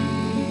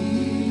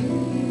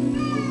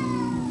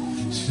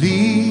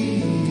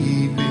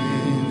 sleep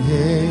in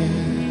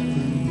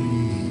heavenly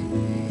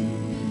peace.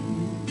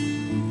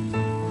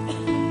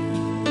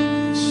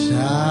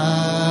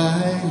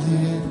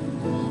 Silent,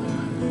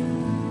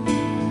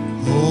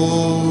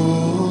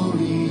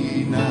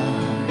 holy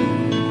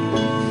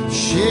night,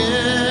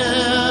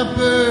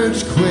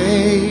 shepherds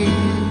quake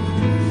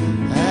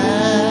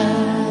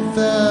at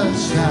the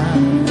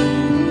sound,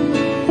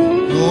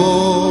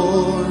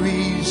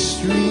 glory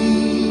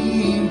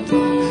stream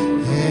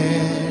from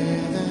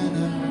heaven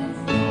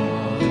above,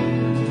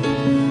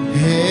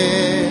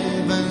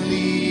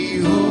 heavenly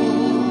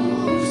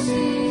hosts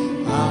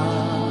sing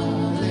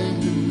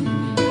hallelujah.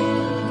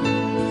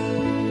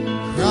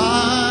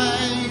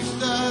 Christ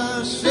the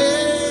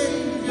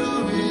Savior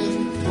is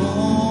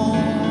born.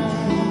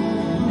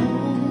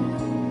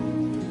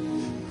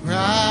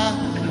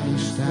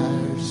 Christ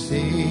our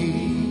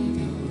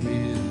Savior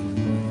is born.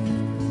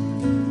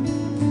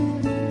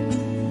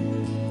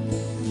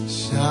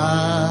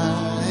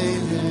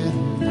 Silent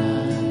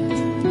night,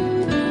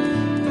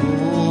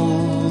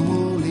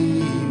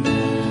 holy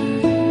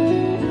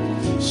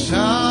night,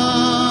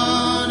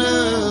 Son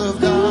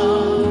of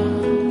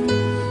God,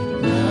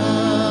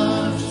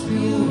 love's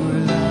pure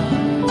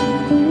light,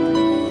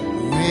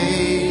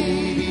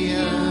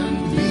 radiant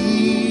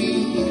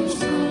beams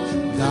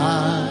from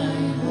thy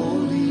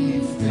holy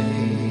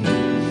face,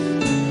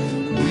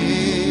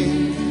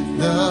 with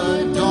the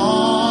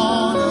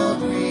dawn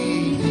of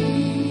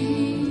redeeming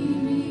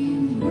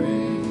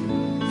grace.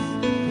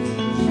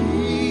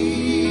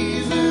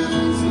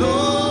 Jesus,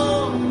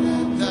 Lord,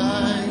 at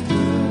thy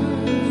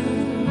birth.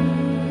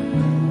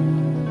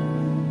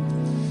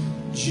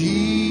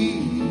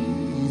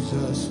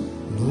 Jesus,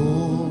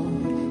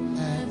 Lord,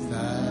 at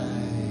thy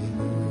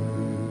birth.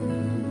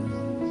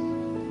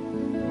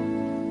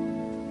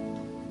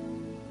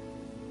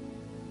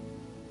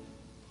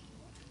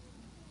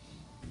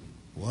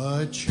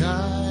 What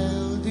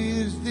child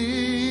is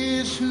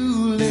this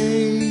who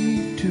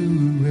lay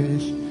to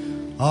rest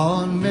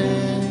on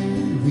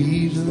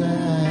Mary's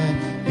lap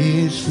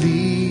is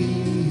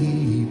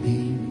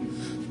sleeping,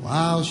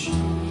 while she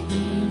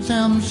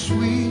sounds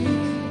sweet,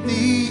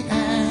 the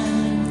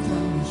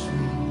anthem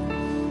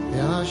sweet,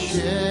 the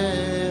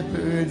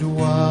shepherds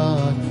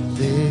watch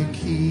their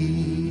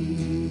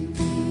keeping.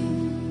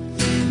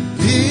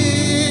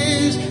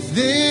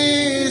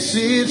 This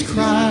is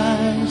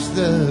Christ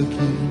the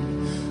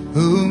King,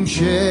 whom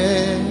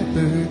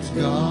shepherds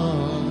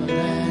guard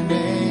and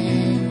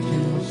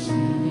angels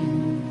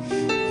sing.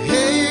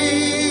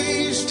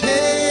 Haste,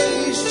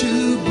 haste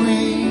to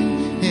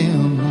bring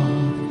him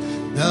on,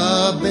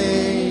 the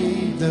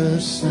babe, the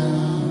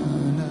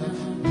Son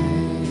of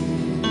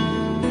Man.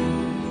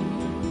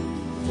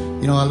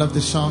 You know, I love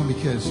this song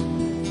because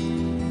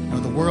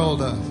the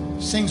world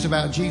sings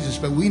about Jesus,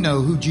 but we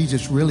know who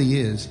Jesus really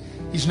is.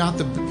 He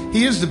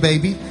is the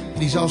baby,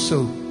 but he's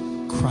also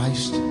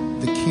Christ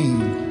the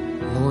King,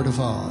 Lord of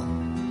all.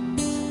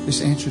 This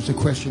answers the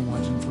question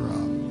once and for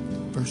all.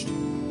 Verse 2.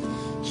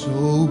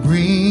 So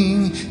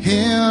bring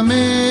him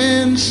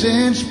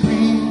incense,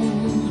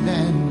 bring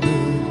and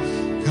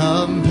good,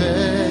 come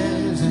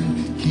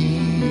peasant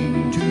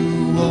king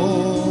to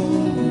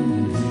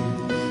own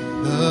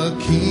the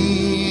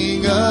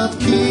King of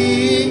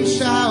kings,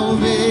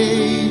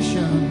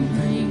 salvation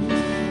brings,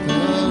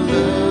 the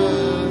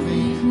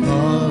loving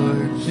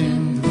hearts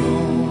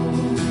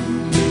enthroned.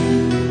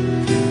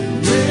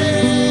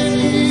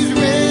 Raise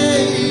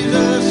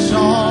a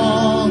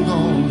song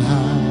on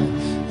high,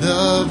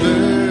 the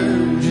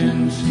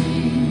Virgin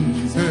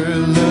sings her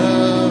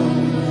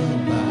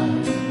lullaby.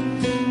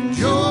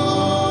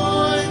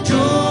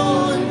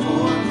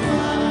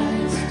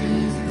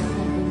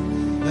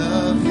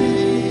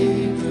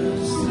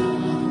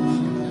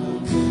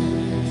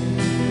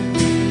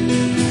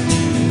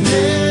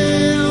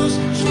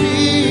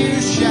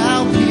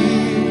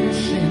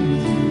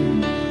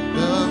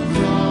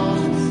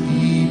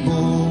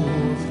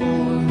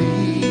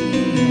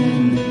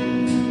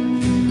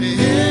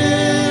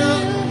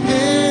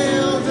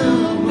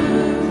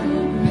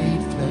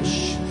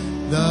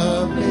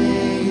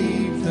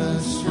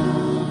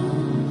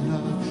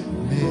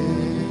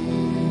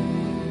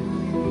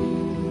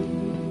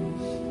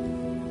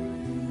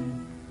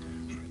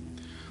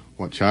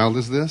 What child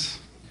is this?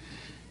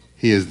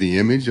 He is the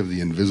image of the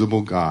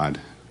invisible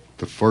God,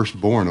 the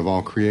firstborn of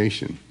all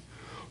creation.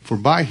 For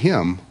by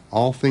him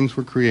all things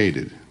were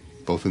created,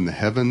 both in the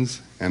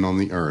heavens and on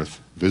the earth,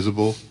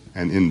 visible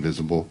and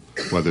invisible,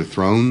 whether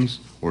thrones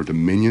or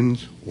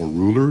dominions or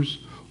rulers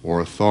or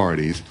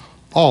authorities.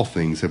 All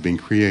things have been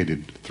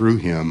created through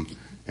him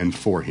and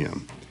for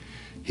him.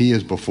 He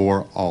is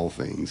before all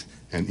things,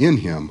 and in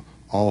him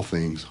all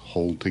things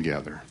hold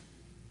together.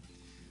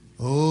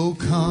 Oh,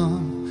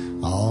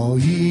 come, all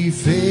ye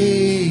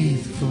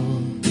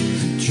faithful,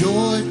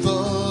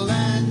 joyful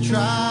and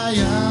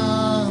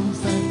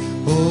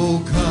triumphant. Oh,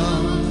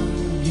 come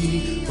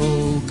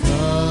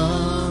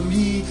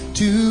ye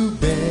to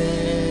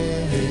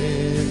Bethlehem.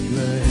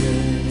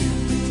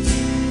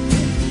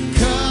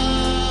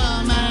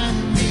 Come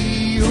and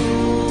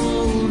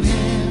behold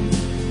him,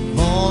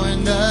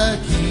 born the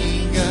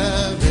King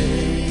of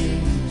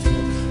ages.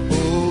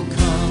 Oh,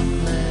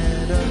 come,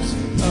 let us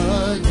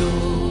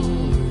adore.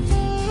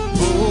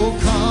 Oh,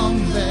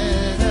 come,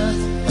 let us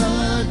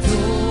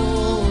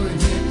adore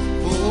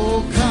him.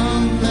 Oh,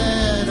 come,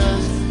 let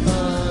us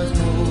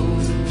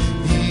adore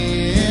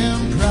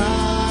him,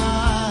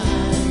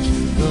 Christ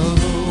the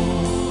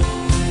Lord.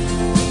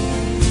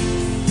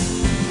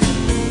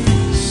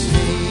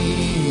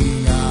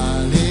 Sing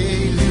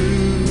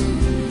hallelujah,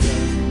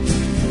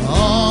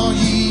 all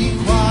ye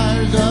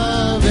choirs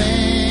of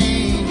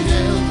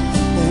angels.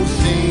 Oh,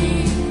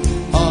 sing,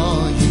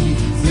 all ye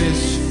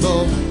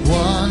blissful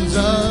ones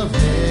of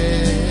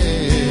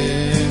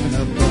heaven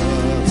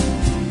above.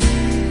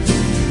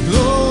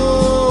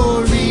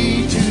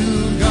 Glory to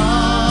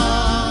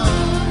God,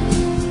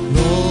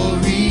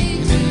 glory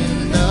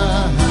in the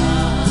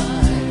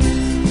high.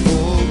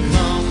 Oh,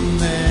 come,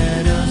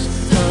 let us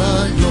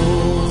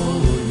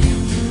adore him.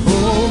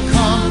 Oh,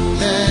 come,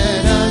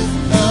 let us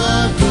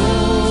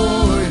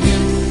adore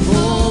him.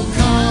 Oh,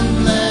 come,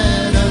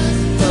 let us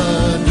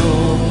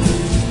adore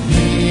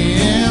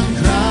him,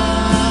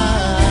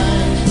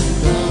 Christ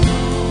the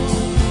Lord.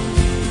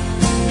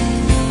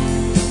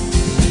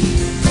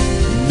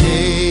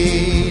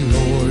 Yea,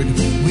 Lord,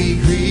 we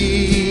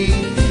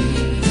greet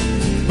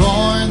thee,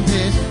 born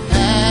this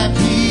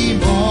happy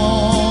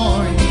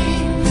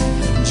morning.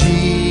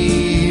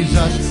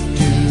 Jesus,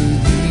 to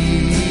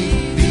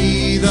thee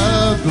be the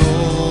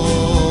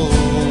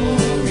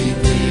glory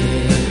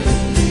given.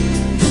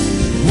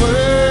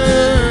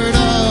 Word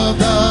of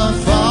the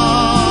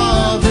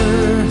Father,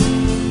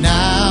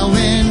 now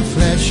in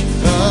flesh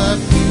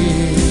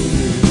appeared.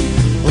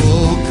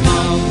 Oh,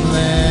 come,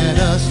 let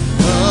us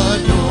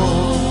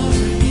adore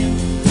him.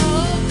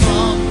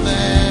 Come,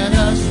 let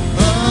us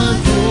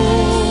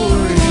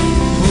adore him.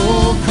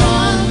 Oh,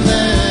 come,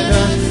 let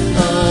us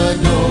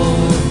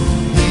adore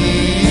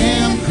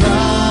him,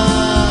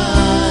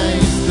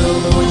 Christ the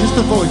Lord. Just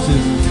the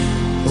voices.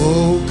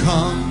 Oh,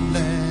 come,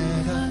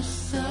 let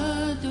us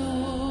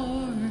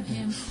adore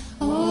him.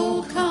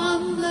 Oh,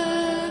 come,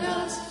 let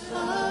us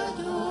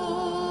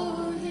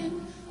adore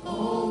him.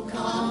 Oh,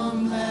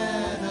 come,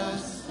 let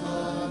us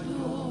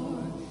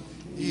adore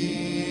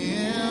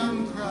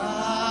him, Christ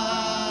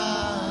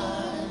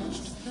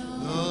the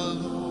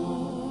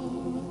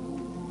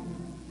Lord.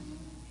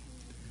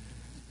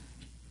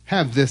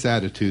 Have this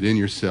attitude in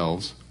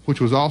yourselves,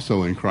 which was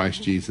also in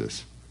Christ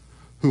Jesus,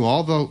 who,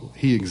 although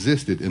he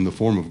existed in the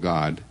form of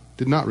God,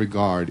 did not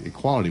regard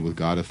equality with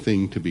God a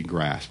thing to be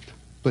grasped,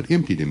 but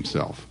emptied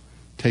himself,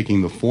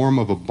 taking the form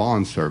of a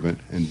bondservant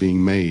and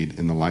being made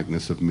in the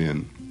likeness of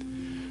men.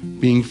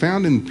 Being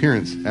found in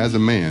appearance as a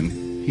man,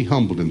 he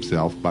humbled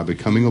himself by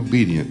becoming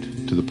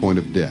obedient to the point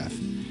of death,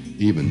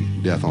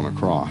 even death on a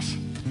cross.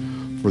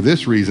 For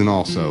this reason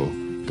also,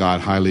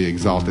 God highly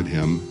exalted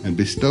him and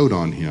bestowed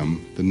on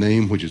him the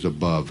name which is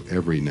above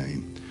every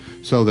name,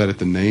 so that at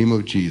the name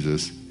of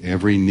Jesus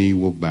every knee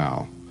will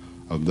bow,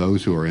 of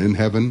those who are in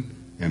heaven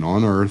and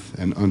on earth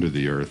and under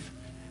the earth,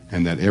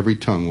 and that every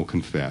tongue will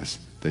confess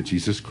that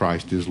Jesus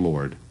Christ is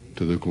Lord,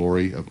 to the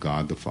glory of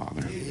God the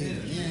Father.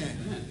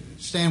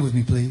 Stand with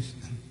me, please.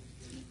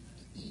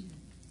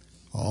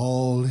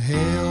 All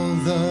hail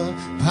the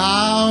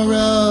power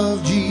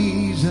of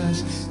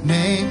Jesus'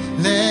 name.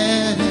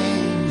 Let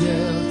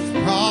angels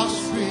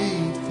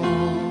prostrate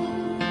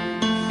fall.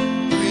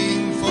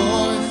 Bring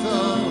forth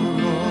the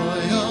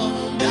royal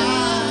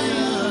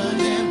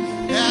diadem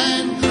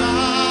and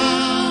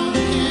crown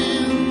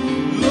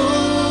him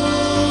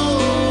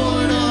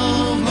Lord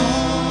of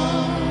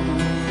all.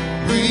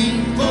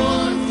 Bring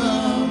forth the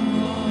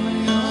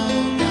royal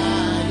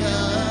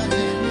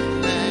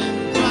diadem and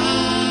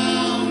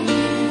crown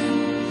him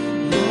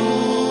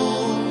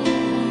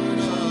Lord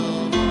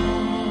of all.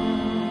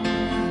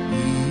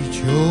 Ye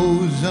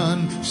chosen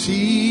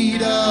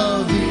seed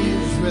of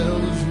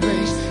Israel's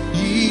race,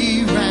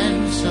 ye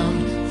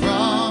ransomed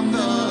from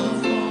the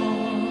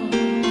fall.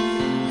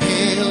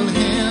 Hail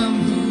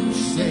him who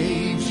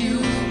saves you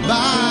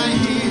by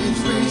his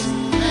grace,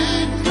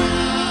 and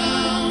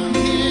crown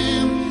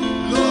him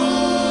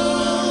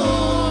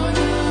Lord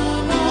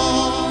of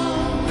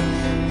all.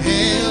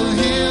 Hail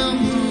him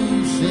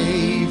who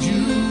saves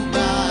you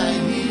by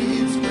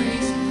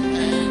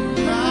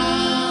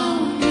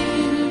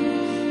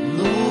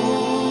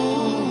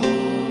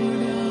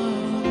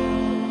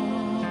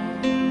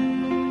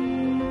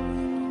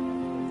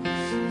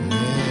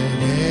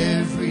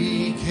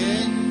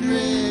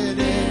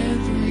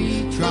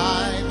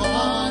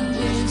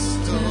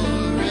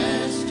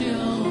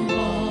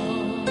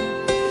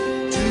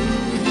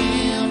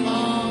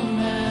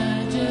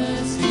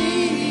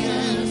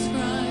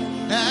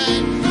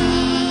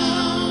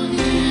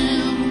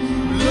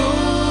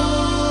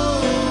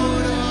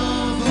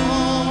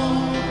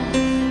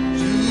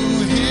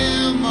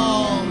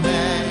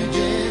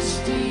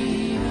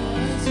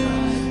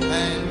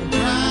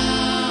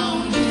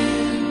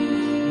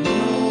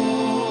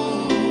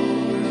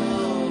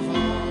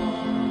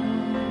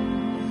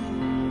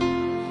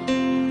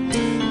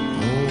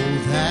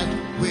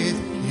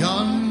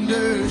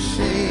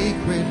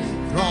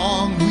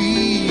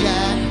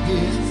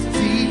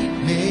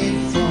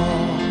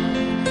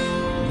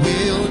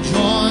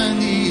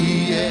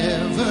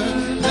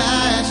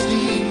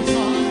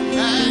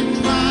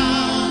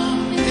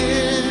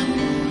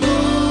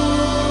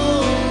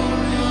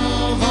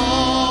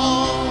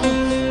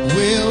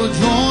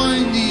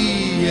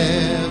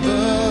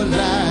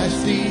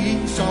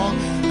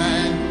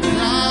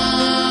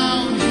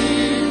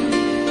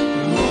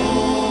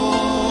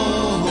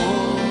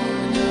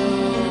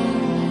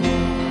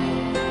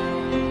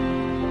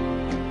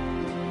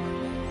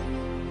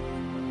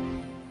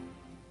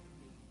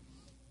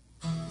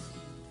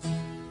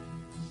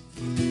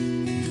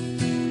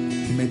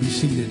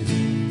seated.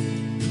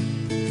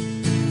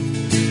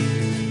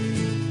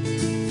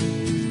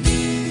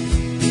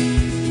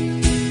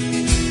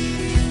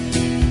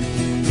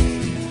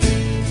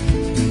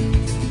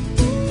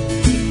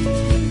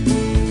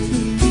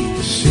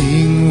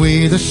 Sing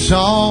we the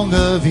song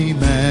of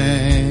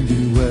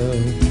Emmanuel.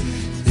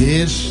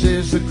 This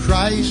is the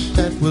Christ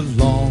that was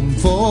long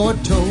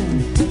foretold.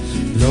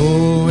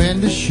 Low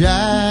in the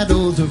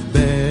shadows of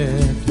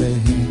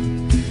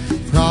Bethlehem,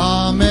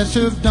 promise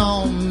of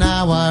dawn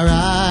now our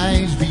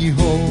eyes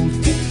behold.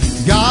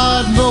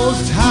 God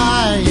most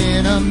high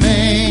in a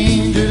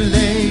manger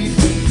laid.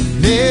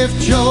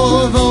 Lift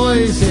your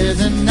voices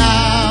and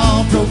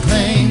now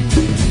proclaim,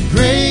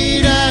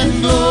 great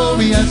and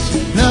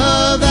glorious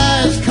love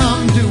has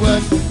come to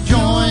us.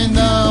 Join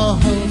the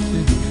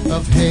hosts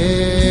of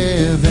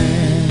heaven.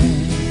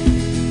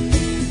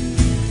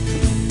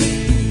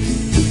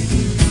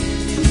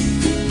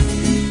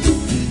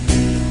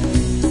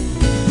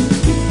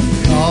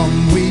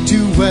 Come we to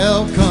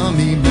welcome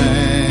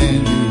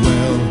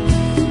Emmanuel,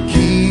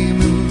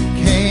 King who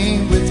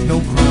came with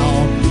no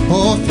crown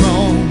or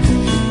throne.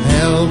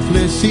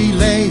 Helpless he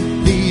lay,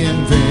 the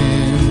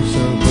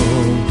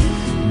invincible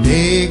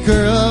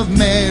Maker of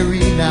Mary,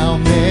 now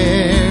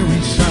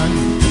Mary's Son.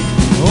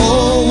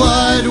 Oh,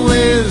 what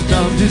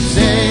wisdom to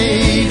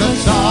save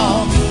us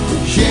all.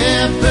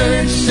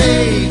 Shepherds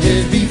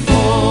sages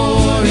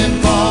before him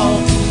fall.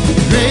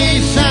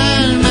 Grace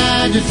and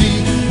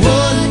majesty,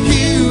 what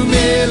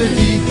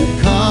humility.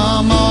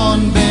 Come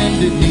on,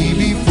 bended knee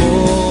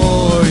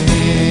before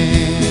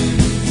him.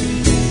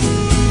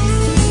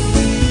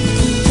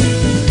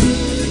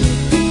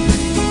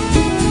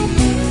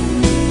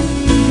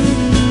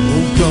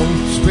 Oh, go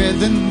spread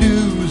the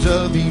news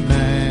of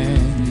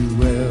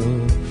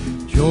Emmanuel.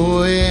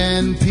 Joy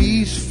and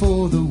peace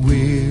for the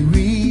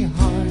weary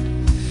heart.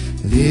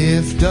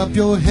 Lift up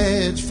your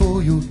heads,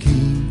 for your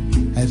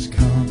King has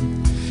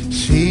come.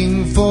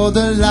 Sing, for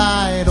the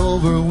light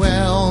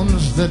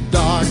overwhelms the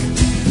dark.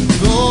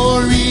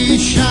 Glory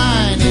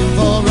shining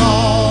for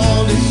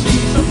all to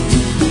see.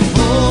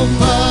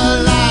 Hope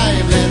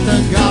alive, let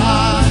the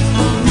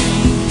gospel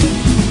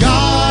ring.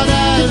 God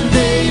has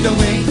made a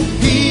way,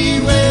 he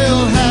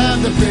will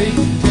have the praise.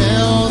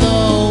 Tell the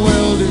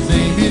world his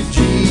name is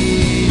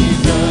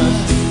Jesus.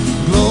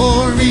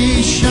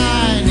 Glory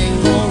shining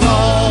for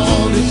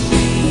all to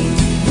see.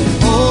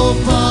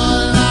 Hope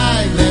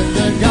alive, let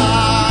the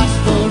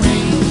gospel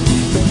ring.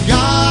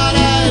 God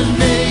has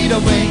made a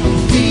way,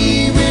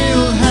 he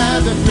will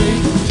have the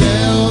praise.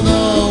 Tell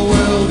the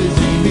world his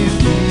name is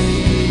Gloria.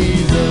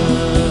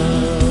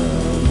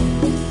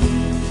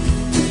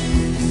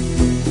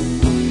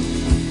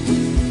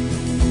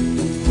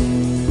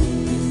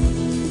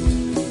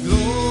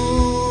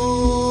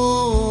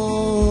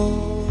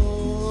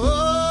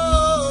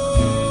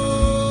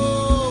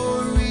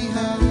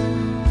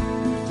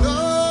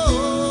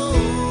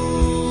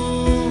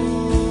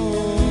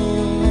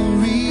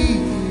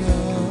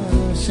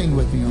 Sing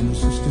with me on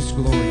this. This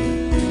Gloria.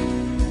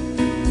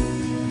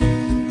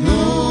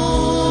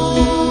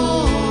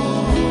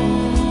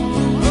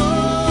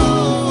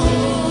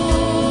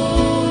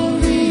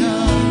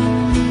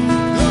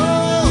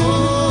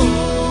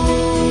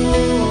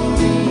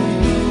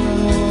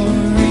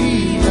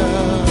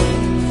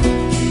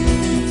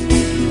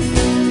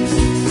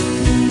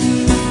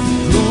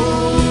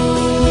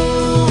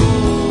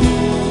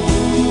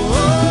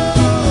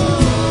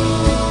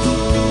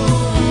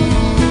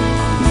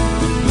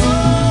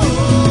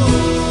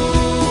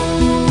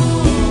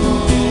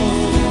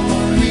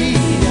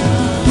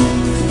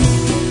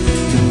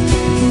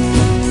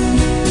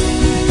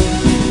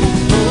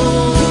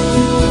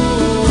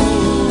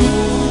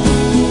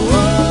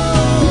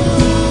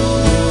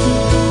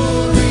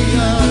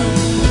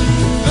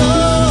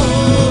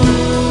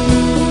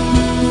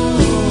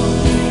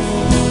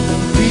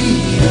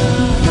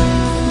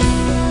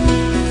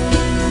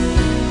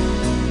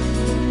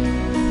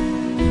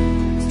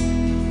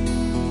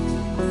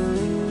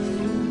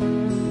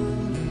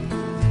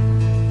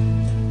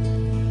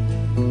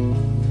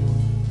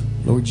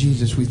 Lord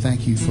Jesus, we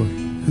thank you for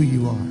who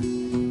you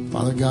are.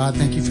 Father God,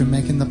 thank you for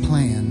making the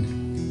plan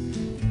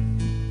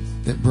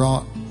that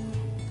brought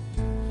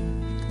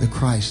the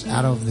Christ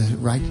out of the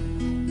right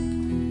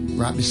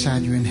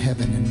beside you in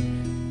heaven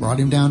and brought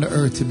him down to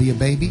earth to be a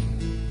baby.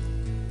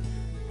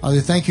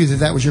 Father, thank you that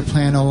that was your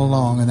plan all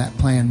along, and that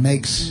plan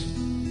makes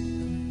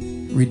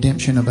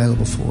redemption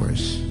available for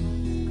us.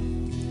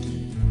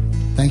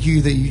 Thank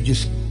you that you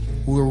just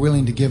were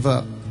willing to give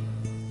up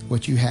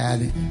what you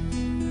had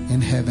in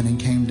heaven and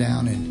came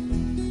down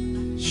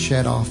and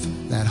shed off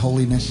that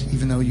holiness,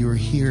 even though you were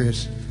here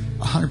as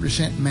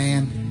 100%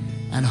 man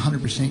and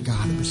 100%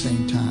 God at the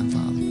same time,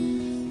 Father.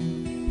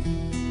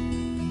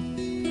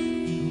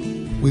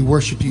 We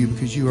worship you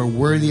because you are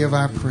worthy of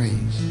our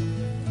praise.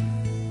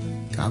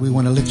 God, we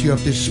want to lift you up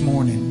this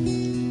morning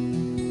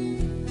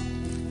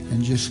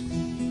and just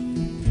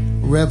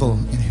revel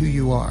in who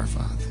you are,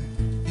 Father,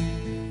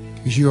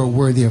 because you are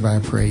worthy of our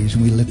praise,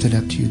 and we lift it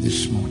up to you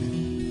this morning.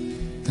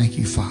 Thank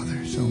you,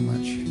 Father, so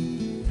much.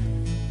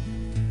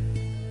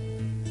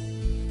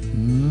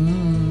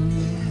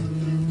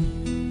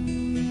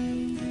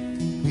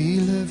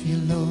 you,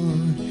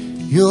 Lord.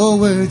 You're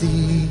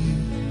worthy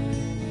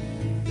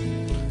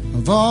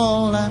of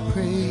all I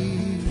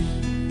praise.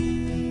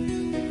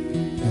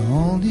 The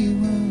only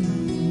one.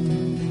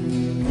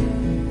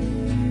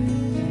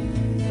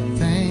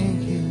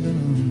 Thank you, Lord.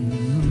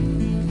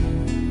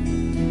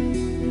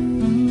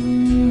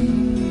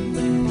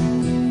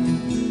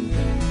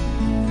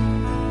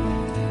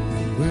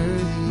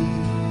 Worthy.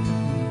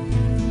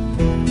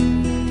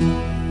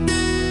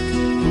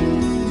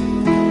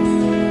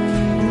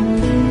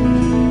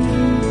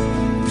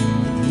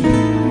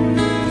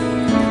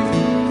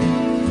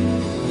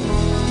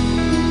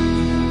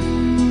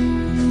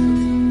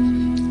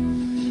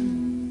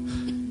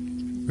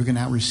 We're going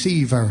to now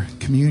receive our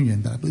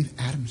communion, but I believe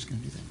Adam's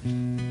going to do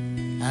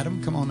that.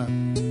 Adam, come on up.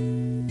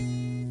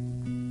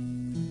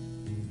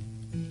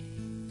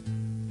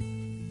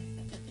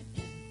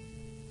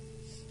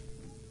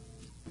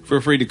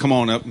 Feel free to come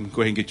on up and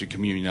go ahead and get your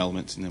communion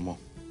elements, and then we'll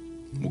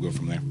go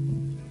from there.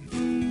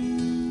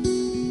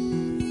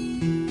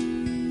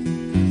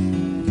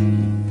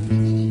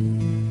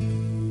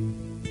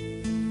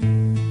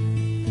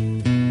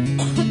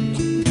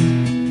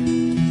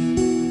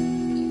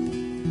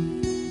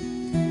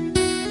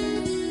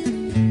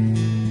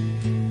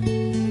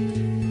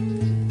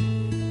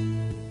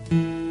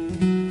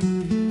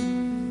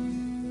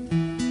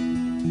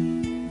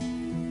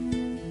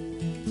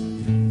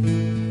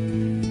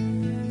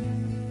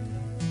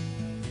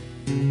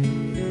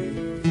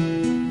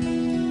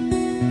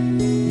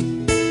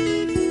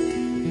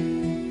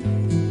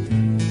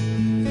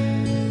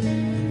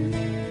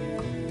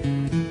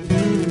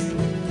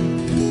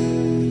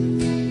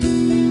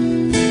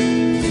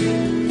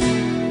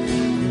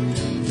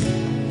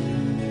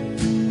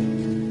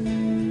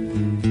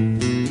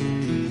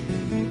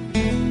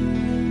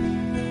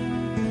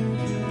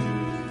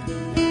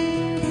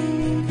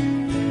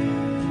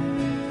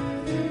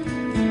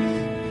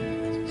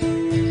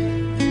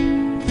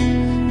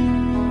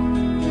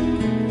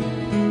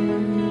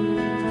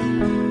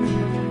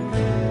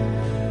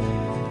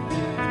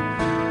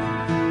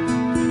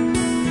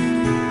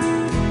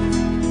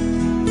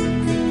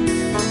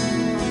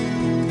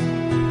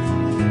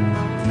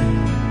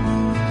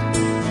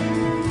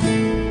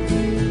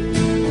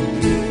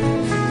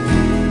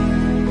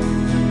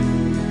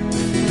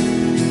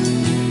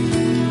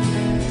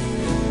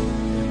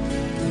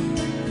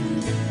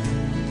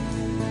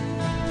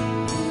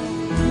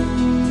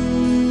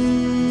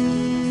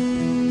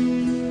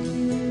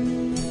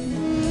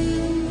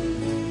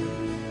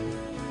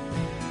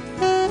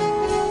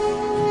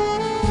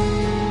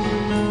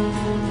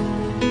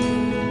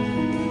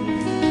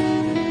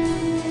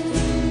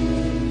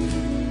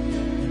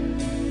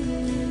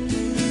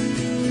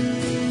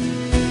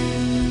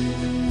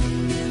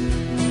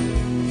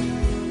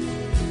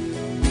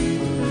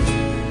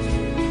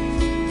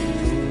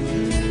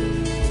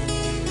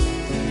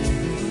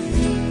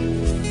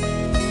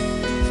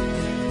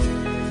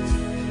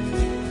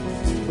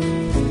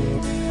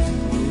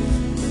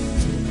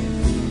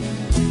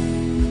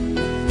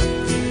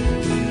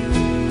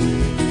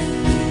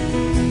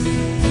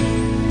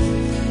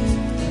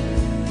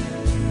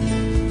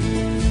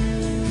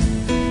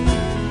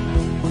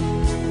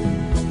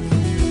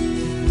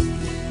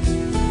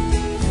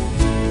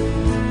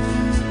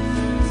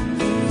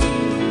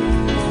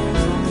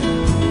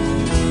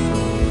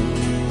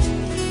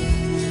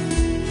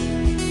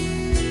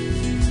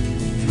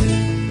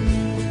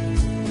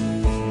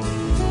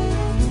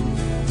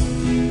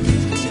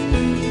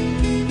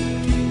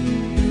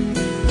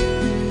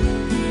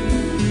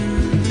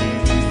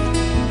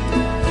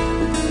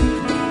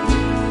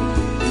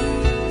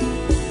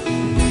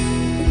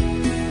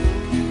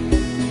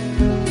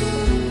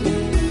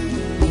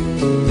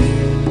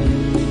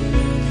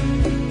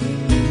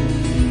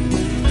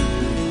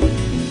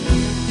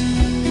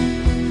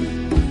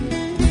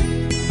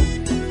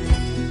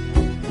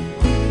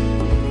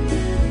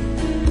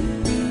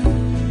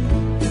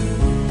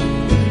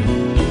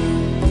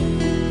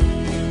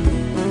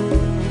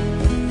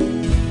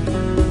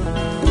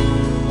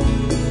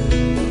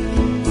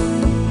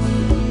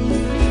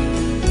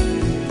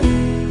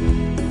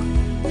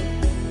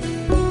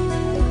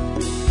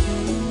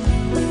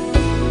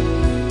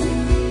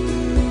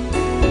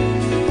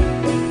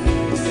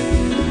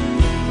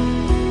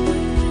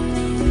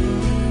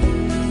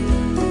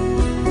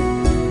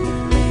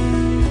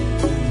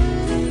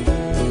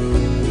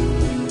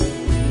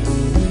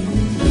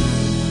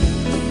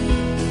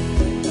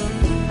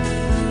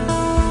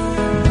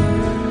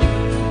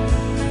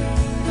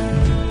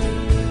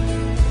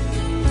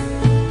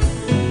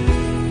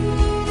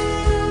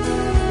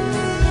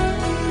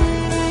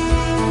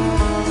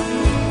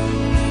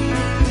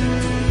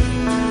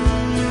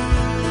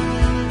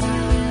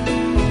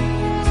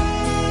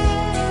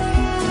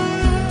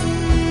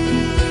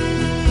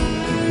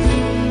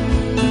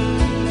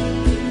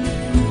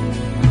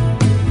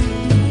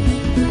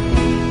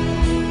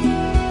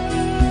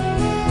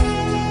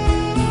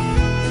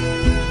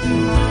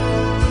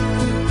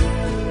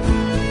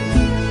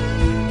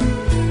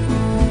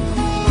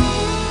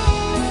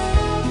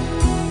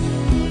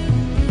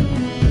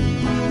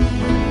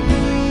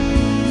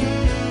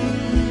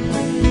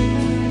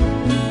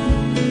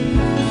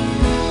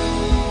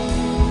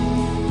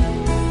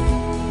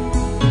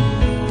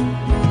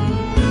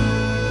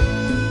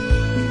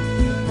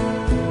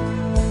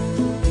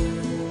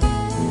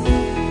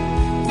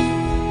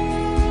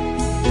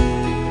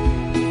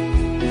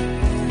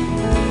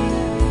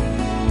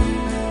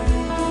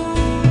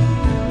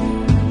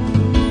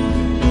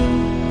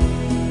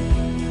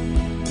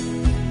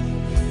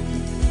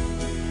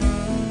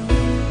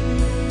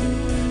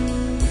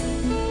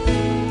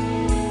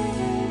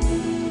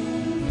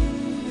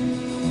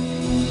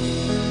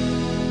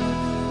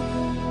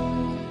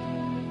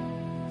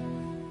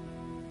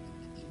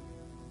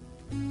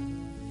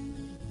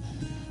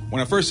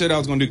 when I first said I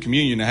was going to do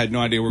communion, I had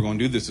no idea we were going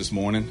to do this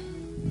morning.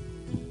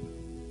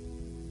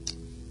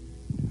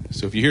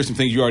 So if you hear some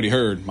things you already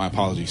heard, my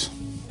apologies.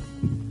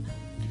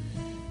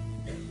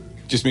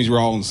 Just means we're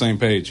all on the same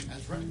page.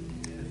 That's right.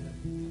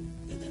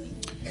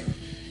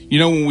 You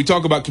know, when we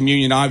talk about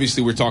communion,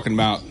 obviously we're talking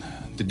about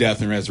the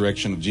death and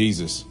resurrection of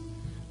Jesus.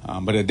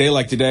 But a day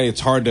like today,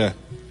 it's hard to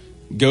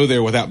go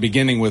there without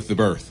beginning with the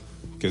birth,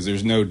 because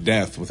there's no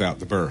death without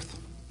the birth.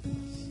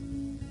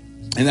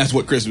 And that's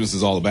what Christmas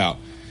is all about.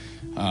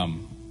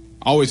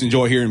 I always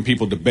enjoy hearing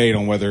people debate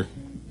on whether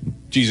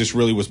Jesus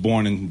really was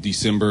born in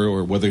December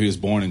or whether he was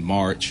born in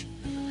March.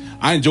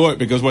 I enjoy it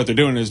because what they're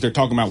doing is they're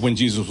talking about when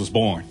Jesus was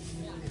born.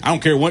 I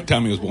don't care what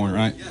time he was born,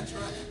 right?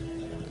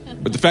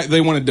 But the fact that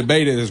they want to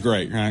debate it is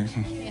great, right?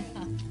 Yeah.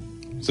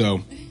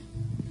 So,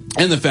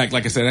 and the fact,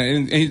 like I said,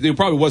 and it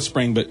probably was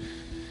spring, but,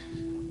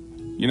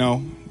 you know,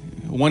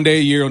 one day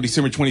a year on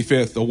December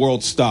 25th, the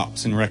world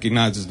stops and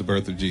recognizes the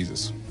birth of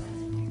Jesus.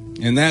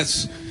 And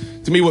that's,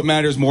 to me, what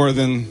matters more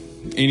than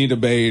any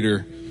debate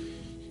or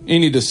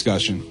any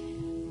discussion.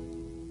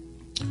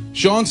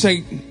 Sean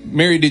sang,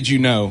 "Mary, Did You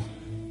Know?"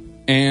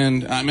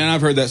 And, I mean,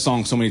 I've heard that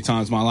song so many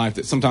times in my life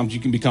that sometimes you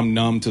can become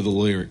numb to the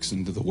lyrics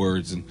and to the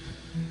words. And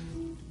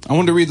I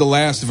wanted to read the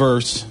last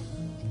verse.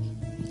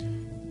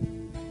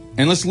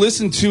 And let's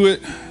listen to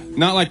it,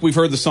 not like we've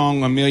heard the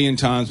song a million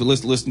times, but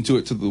let's listen to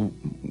it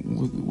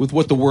with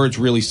what the words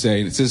really say.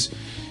 And it says,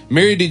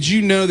 "Mary, did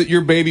you know that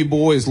your baby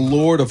boy is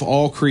Lord of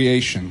all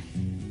creation?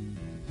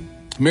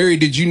 Mary,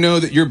 did you know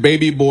that your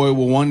baby boy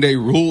will one day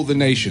rule the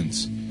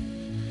nations?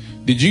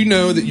 Did you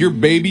know that your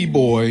baby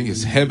boy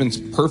is heaven's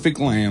perfect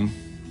lamb?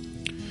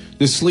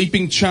 The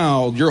sleeping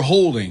child you're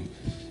holding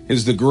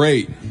is the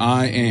great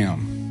I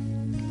am."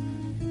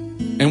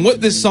 And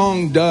what this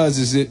song does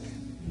is it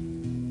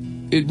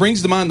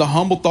brings to mind the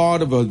humble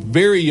thought of a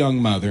very young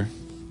mother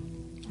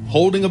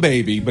holding a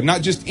baby, but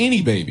not just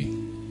any baby,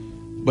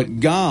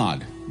 but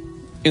God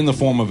in the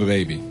form of a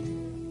baby.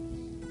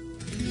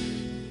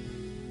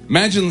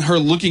 Imagine her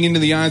looking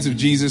into the eyes of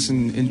Jesus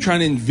and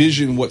trying to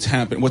envision what's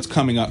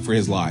coming up for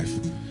his life.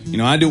 You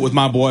know, I do it with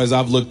my boys.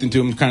 I've looked into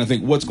them and kind of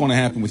think, what's going to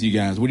happen with you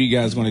guys? What are you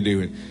guys going to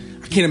do? And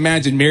I can't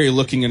imagine Mary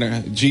looking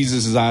into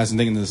Jesus' eyes and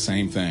thinking the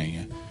same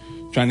thing.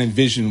 Trying to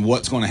envision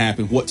what's going to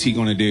happen. What's he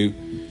going to do?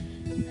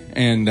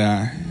 And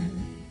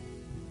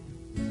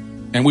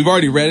we've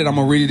already read it. I'm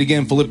going to read it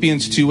again.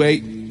 Philippians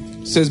 2:8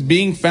 says,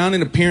 "Being found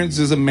in appearance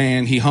as a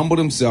man, he humbled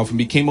himself and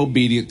became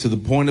obedient to the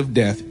point of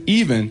death,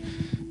 even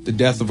the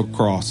death of a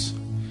cross."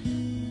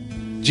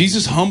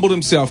 Jesus humbled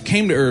himself,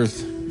 came to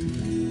earth,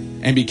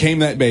 and became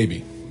that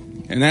baby.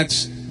 And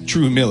that's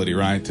true humility,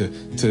 right?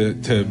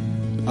 To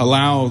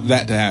allow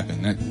that to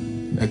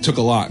happen. That took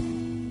a lot.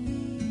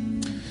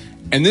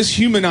 And this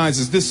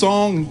humanizes, this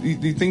song,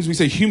 the things we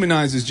say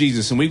humanizes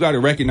Jesus. And we've got to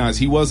recognize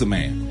he was a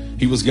man.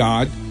 He was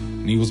God,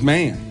 and he was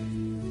man.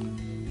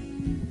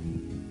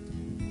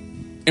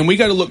 And we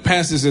got to look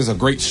past this as a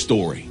great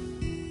story.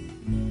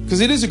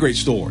 Because it is a great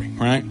story,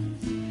 right?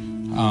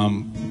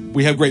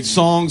 We have great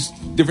songs.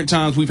 Different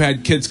times we've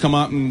had kids come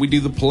up and we do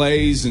the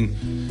plays, and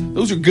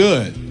those are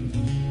good.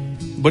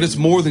 But it's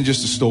more than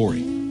just a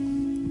story.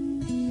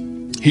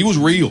 He was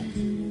real.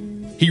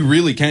 He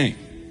really came.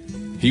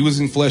 He was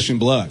in flesh and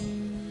blood.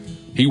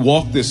 He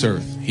walked this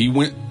earth. He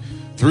went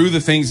through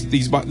the things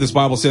this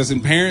Bible says.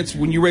 And parents,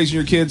 when you're raising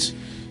your kids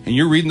and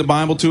you're reading the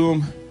Bible to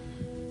them,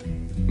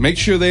 make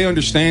sure they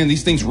understand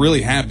these things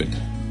really happened.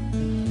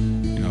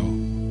 You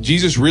know,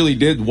 Jesus really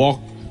did walk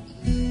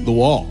the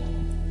walk.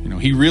 You know,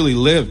 he really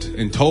lived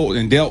and told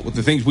and dealt with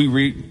the things we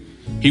read.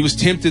 He was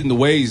tempted in the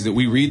ways that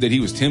we read that he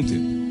was tempted.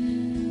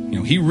 You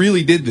know, he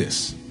really did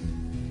this.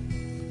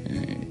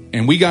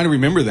 And we got to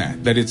remember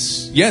that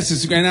it's,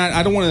 and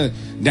I don't want to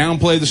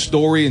downplay the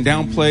story and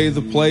downplay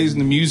the plays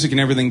and the music and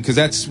everything, because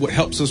that's what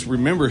helps us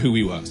remember who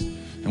he was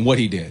and what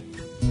he did.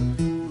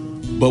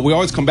 But we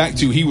always come back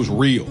to he was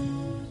real.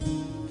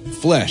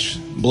 Flesh,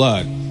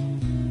 blood.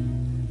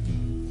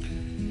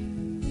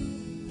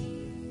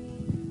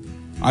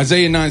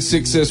 Isaiah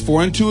 9:6 says,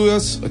 "For unto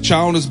us a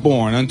child is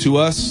born, unto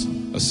us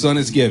a son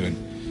is given,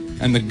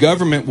 and the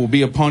government will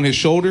be upon his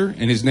shoulder,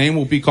 and his name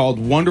will be called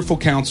Wonderful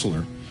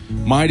Counselor,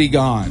 Mighty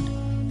God,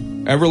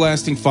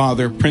 Everlasting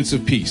Father, Prince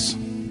of Peace."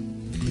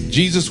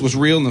 Jesus was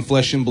real in the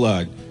flesh and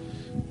blood,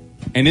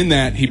 and in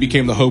that he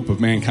became the hope of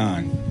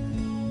mankind.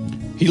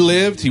 He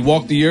lived, he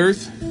walked the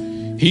earth,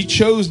 he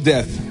chose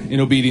death in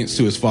obedience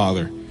to his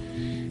Father.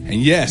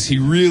 And yes, he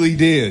really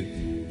did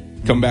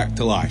come back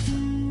to life.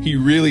 He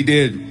really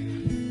did.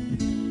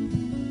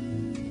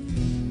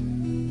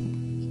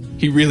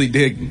 He really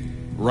did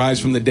rise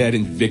from the dead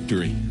in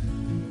victory.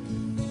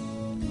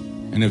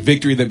 And a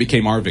victory that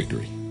became our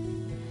victory.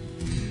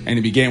 And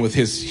it began with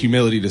his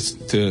humility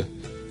to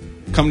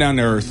come down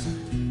to earth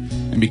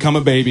and become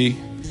a baby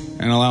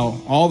and allow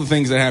all the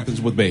things that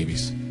happens with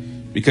babies,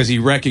 because he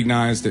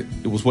recognized that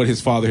it was what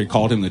his Father had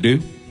called him to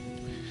do.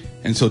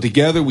 And so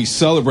together we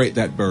celebrate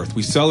that birth.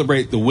 We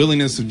celebrate the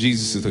willingness of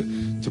Jesus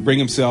to bring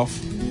himself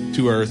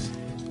to earth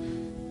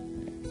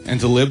and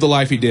to live the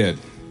life he did,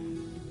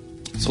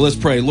 So let's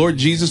pray. Lord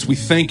Jesus, we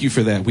thank you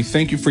for that. We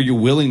thank you for your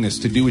willingness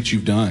to do what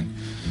you've done.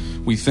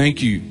 We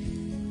thank you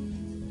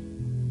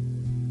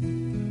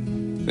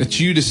that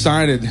you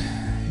decided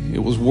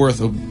it was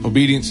worth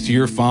obedience to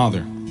your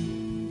Father,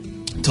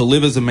 to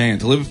live as a man,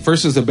 to live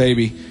first as a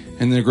baby,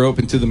 and then grow up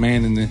into the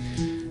man, and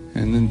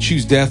then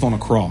choose death on a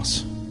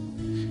cross.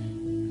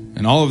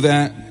 And all of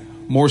that,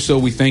 more so,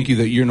 we thank you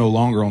that you're no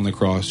longer on the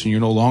cross and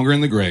you're no longer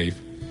in the grave.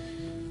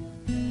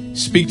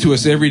 Speak to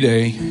us every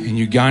day, and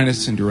you guide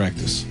us and direct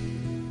us.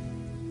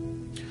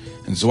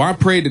 And so I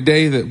pray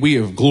today that we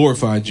have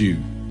glorified you,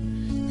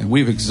 and we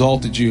have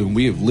exalted you, and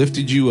we have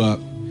lifted you up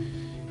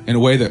in a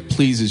way that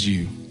pleases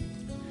you,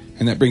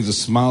 and that brings a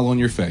smile on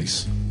your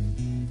face.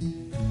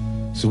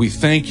 So we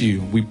thank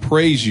you, we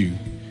praise you,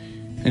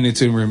 and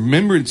it's in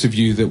remembrance of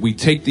you that we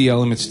take the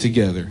elements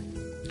together.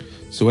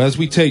 So as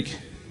we take,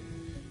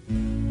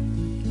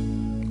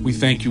 we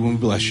thank you and we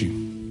bless you.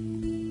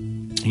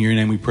 In your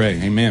name we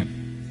pray. Amen.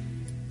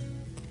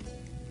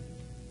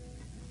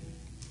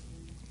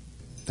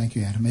 Thank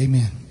you, Adam.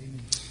 Amen.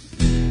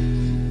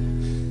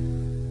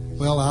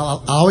 Well, I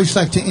always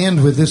like to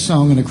end with this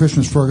song in a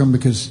Christmas program,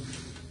 because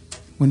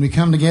when we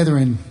come together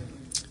in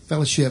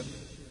fellowship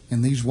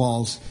in these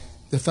walls,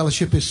 the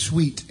fellowship is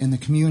sweet and the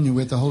communion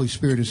with the Holy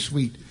Spirit is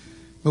sweet.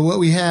 But what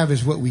we have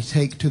is what we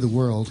take to the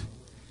world.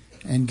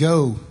 And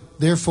go,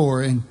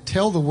 therefore, and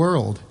tell the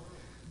world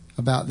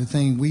about the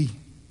thing we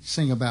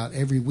sing about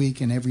every week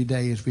and every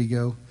day as we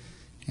go.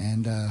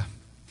 And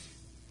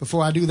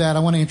before I do that, I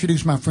want to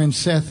introduce my friend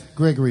Seth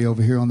Gregory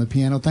over here on the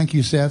piano. Thank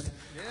you, Seth,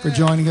 for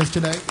joining us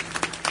today.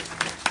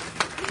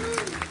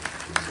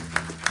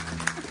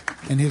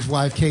 And his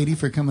wife, Katie,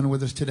 for coming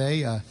with us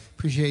today.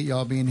 Appreciate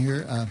y'all being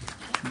here.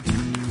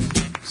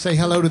 Say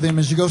hello to them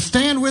as you go.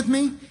 Stand with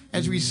me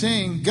as we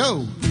sing.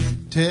 Go.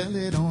 Tell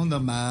it on the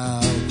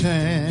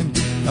mountain,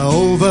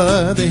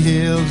 over the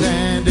hills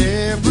and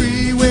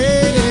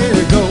everywhere.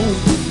 Go.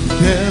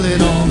 Tell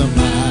it on the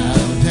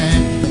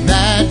mountain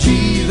that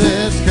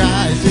Jesus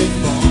Christ is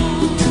born.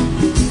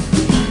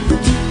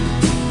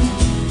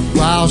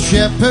 While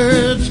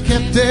shepherds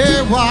kept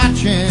their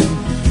watching,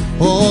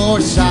 or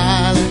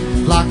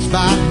silent flocks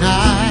by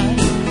night,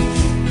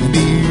 and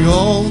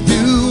behold,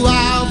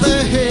 throughout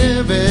the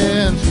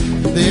heavens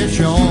there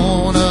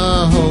shone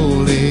a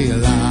holy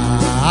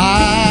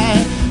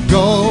light.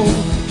 Go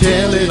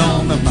tell it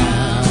on the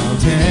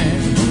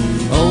mountain,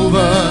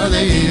 over the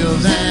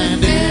hills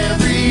and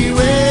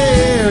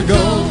everywhere.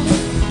 Go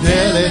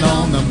tell it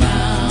on the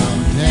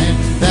mountain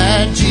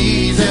that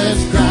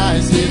Jesus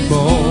Christ is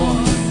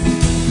born.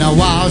 Now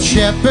while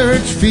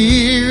shepherds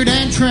feared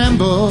and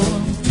trembled,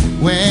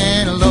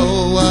 when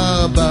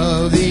low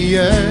above the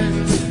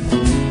earth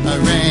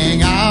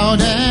rang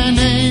out an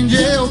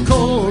angel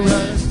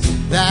chorus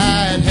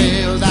that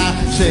hailed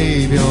our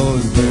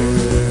Savior's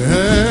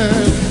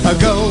birth.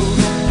 Go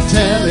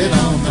tell it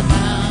on the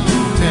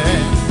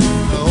mountain,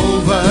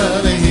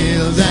 over the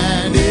hills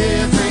and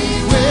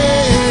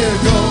everywhere.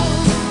 Go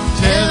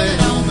tell it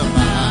on the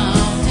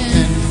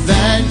mountain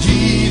that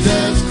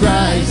Jesus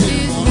Christ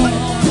is born.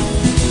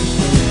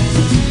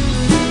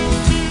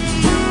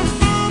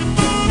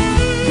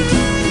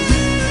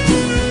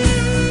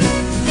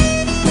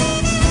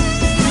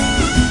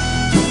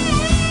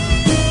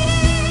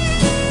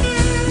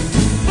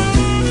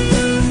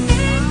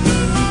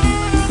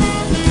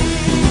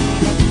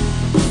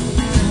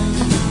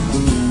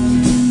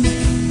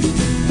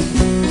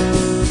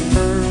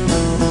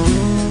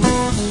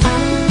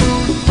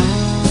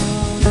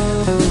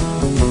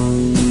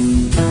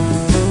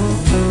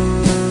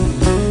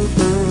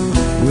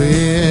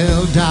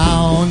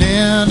 Down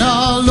in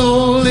a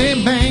lowly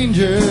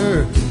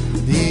manger,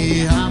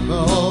 the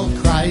humble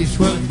Christ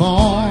was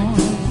born,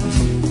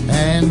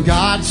 and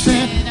God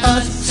sent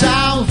us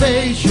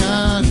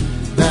salvation,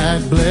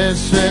 that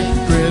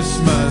blessed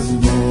Christmas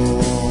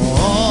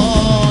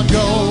morn.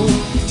 Go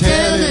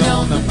tell it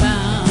on the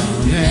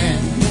mountain,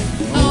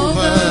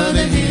 over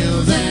the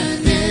hills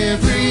and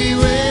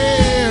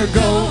everywhere.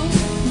 Go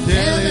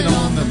tell it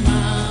on the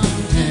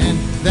mountain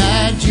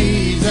that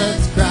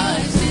Jesus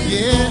Christ is.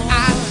 Yeah,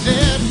 I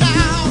said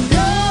now,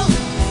 go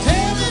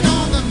tell it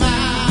on the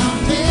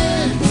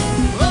mountain,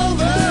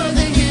 over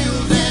the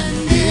hills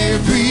and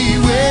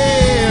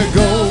everywhere.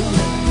 Go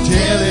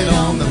tell it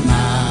on the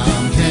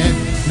mountain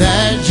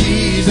that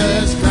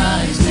Jesus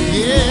Christ is.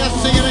 Yeah,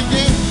 sing it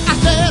again. I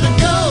said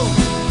go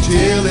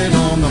tell it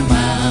on the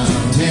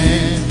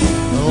mountain,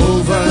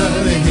 over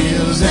the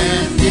hills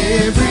and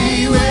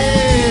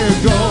everywhere.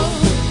 Go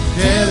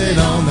tell it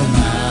on the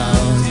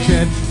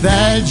mountain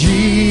that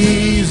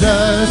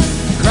Jesus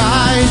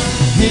Christ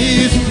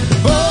is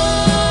born.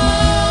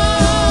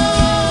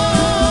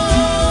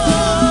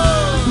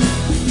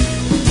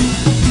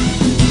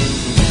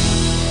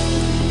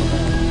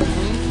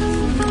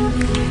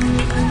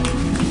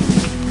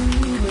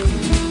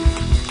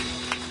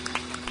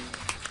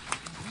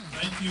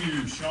 Thank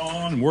you,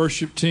 Sean,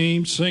 worship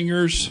team,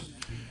 singers.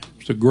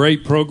 It's a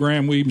great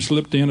program. We even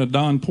slipped in a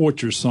Don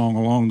Poitras song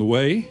along the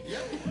way.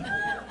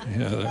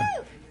 Yeah.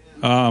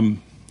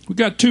 We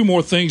got two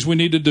more things we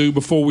need to do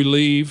before we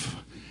leave.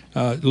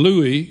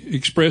 Louis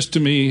expressed to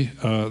me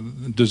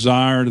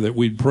desire that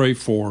we'd pray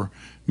for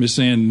Miss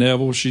Ann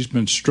Neville. She's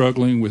been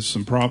struggling with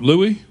some problems.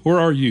 Louis, where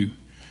are you?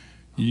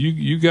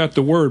 You got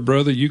the word,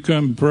 brother. You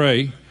come and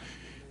pray.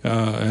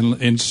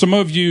 And some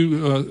of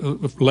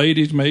you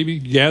ladies maybe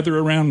gather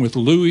around with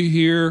Louis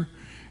here,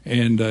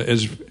 and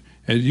as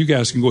you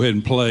guys can go ahead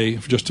and play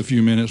for just a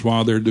few minutes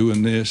while they're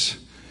doing this.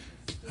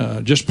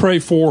 Just pray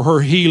for her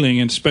healing,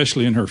 and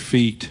especially in her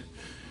feet,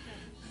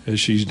 as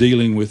she's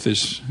dealing with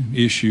this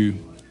issue.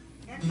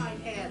 And my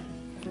head.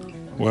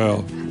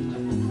 Well,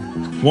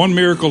 one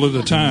miracle at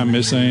a time,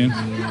 Miss Ann.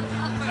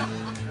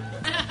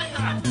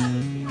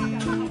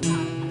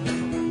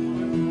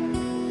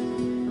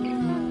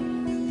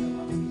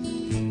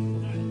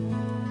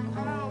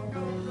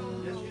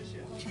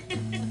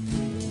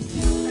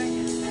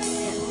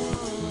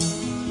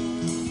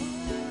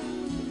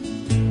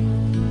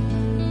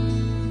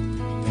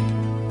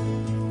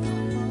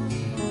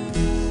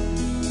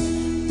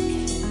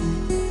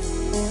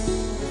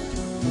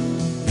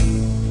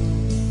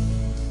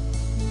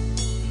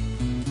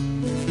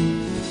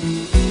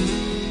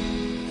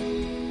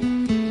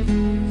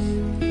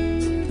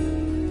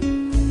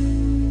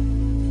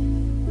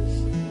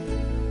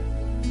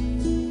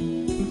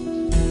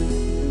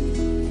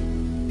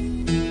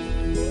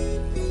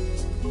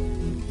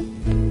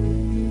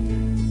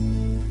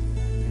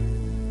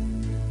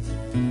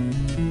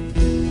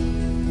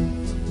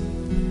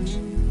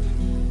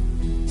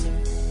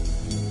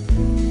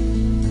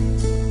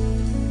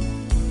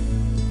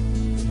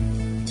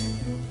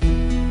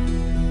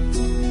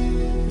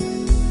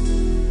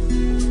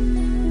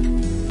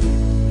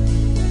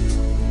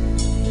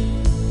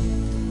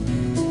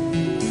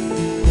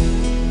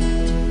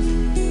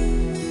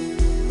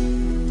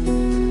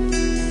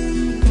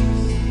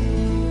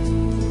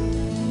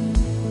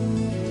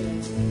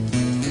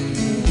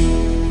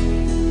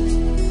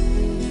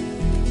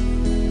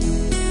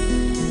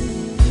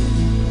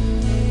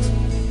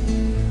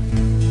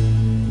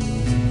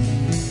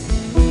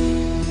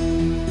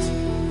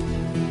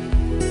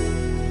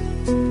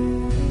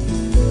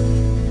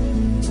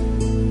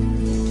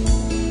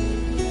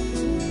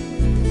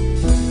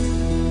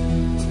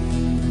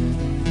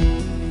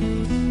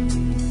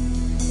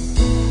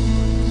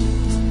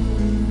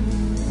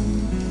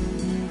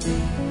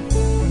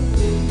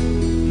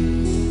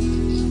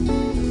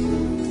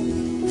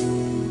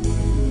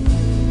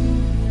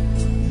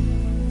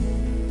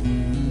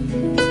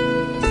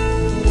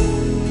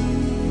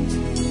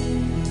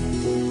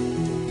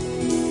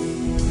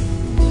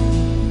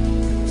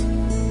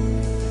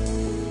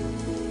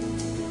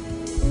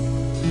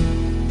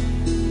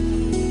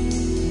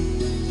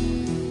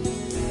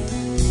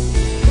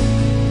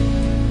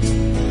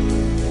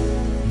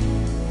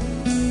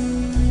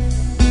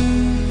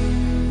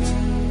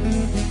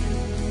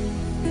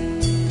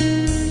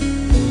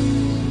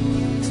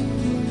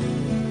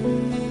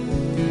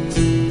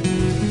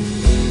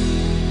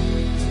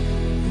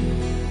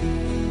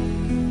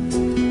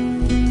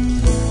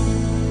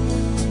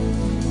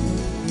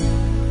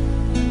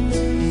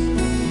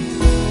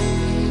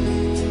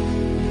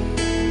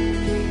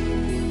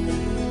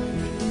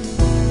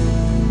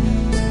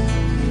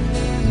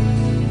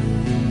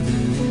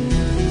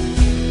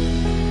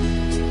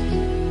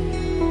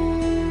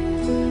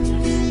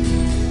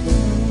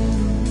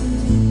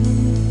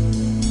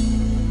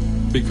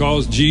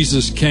 Because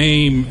Jesus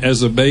came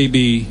as a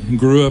baby,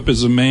 grew up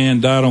as a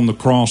man, died on the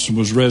cross, and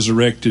was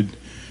resurrected,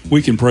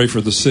 we can pray for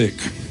the sick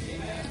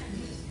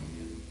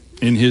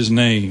in His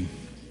name.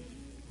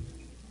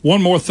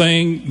 One more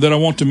thing that I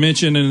want to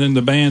mention, and then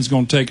the band's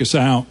going to take us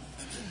out.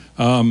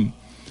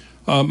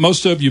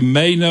 Most of you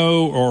may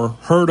know or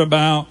heard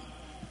about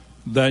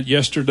that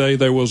yesterday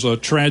there was a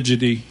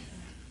tragedy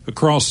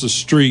across the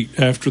street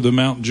after the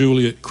Mount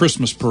Juliet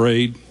Christmas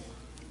parade,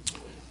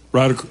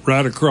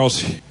 right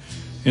across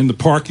in the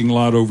parking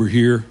lot over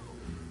here.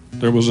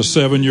 There was a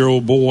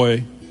 7-year-old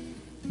boy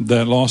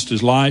that lost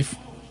his life.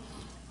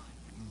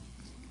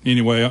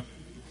 Anyway,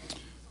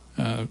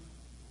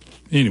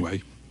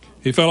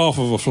 he fell off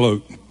of a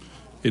float.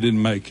 He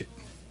didn't make it.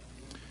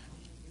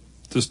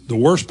 The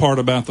worst part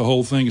about the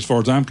whole thing, as far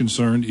as I'm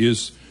concerned,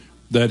 is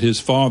that his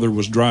father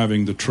was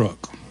driving the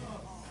truck.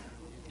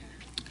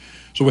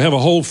 So we have a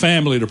whole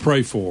family to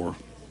pray for.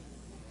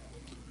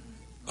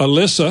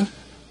 Alyssa,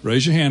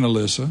 raise your hand,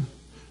 Alyssa,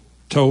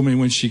 told me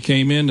when she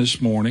came in this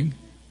morning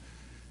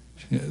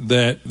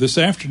that this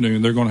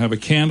afternoon they're going to have a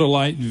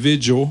candlelight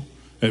vigil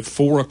at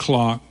 4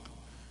 o'clock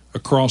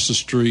across the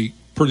street,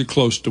 pretty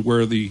close to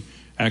where the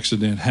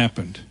accident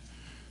happened.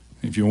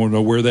 If you want to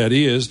know where that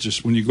is,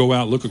 just when you go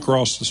out, look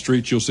across the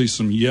street, you'll see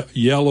some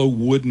yellow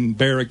wooden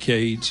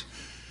barricades,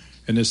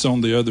 and it's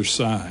on the other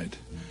side.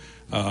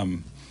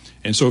 And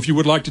so if you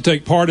would like to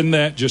take part in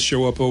that, just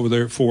show up over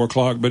there at 4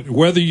 o'clock. But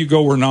whether you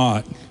go or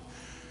not,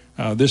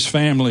 this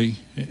family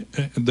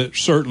that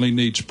certainly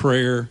needs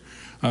prayer.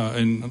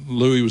 And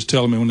Louis was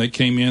telling me when they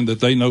came in that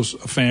they know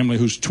a family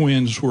whose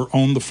twins were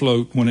on the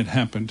float when it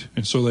happened,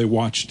 and so they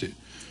watched it.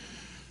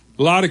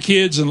 a lot of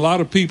kids and a lot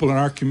of people in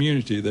our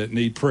community that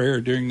need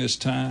prayer during this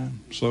time.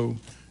 So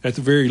at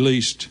the very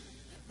least,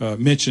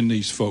 mention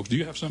these folks. Do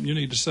you have something you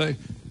need to say?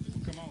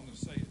 Come on and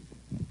say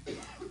it.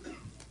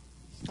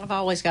 I've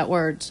always got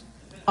words.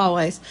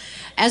 Always.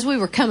 As we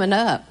were coming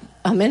up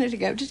a minute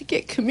ago to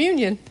get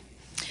communion,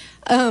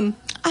 I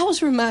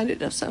was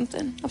reminded of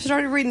something. I've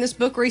started reading this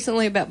book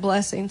recently about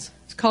blessings.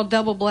 It's called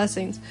Double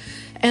Blessings.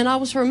 And I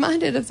was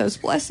reminded of those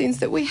blessings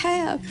that we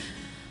have.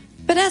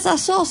 But as I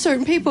saw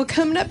certain people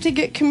coming up to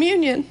get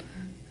communion,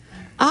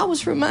 I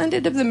was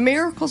reminded of the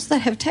miracles that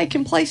have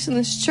taken place in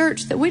this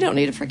church that we don't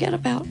need to forget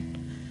about.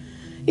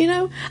 You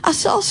know, I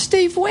saw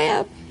Steve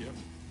Webb.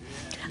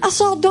 I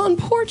saw Don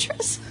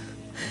Portress.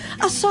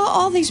 I saw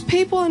all these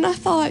people and I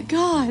thought,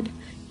 God,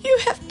 you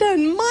have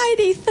done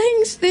mighty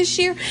things this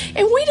year,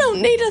 and we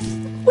don't need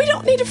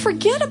to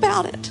forget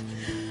about it.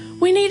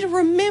 We need to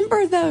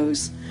remember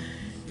those.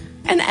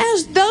 And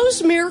as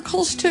those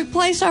miracles took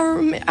place, I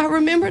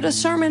remembered a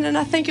sermon, and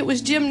I think it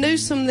was Jim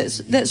Newsom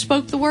that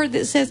spoke the word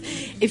that says,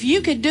 if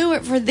you could do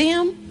it for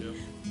them,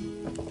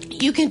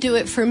 you can do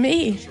it for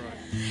me.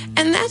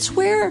 And that's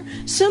where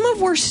some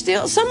of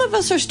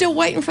us are still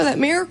waiting for that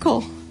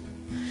miracle.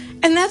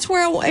 And that's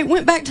where I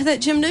went back to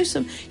that Jim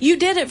Newsom. You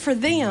did it for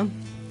them.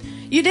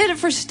 You did it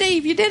for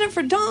Steve. You did it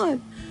for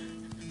Don.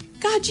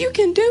 God, you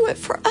can do it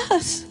for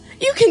us.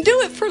 You can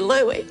do it for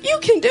Louie. You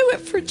can do it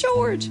for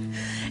George.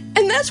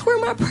 And that's where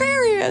my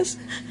prayer is.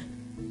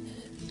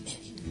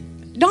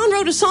 Don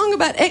wrote a song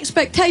about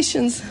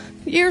expectations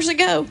years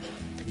ago.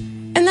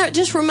 And that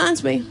just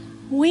reminds me,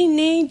 we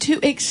need to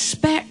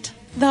expect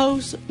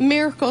those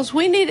miracles.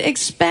 We need to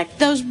expect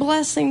those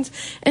blessings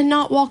and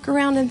not walk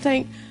around and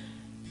think,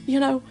 you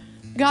know,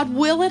 God,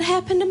 will it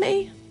happen to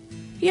me?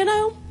 You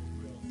know,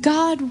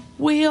 God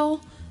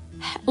will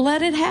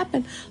let it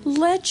happen.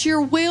 Let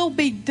your will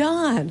be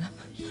done.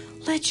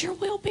 Let your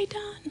will be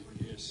done.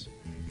 Yes.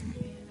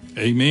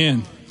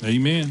 Amen.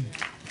 Amen.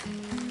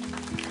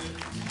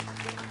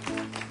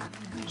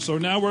 So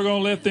now we're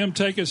going to let them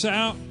take us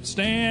out.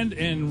 Stand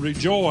and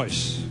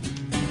rejoice.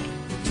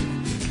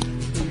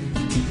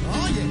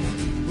 Oh, yeah.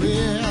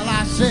 Well,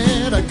 I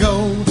said I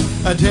go,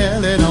 I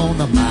tell it on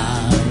the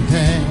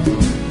mountain,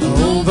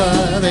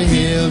 over the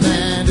hills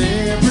and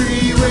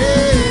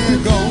everywhere.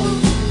 Go,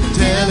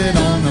 tell it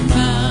on the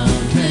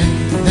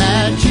mountain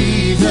that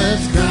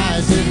Jesus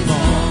Christ is born.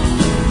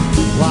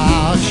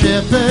 While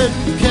shepherds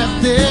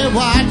kept their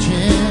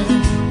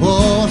watching,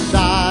 oh,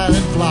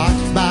 silent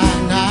flocks by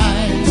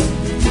night,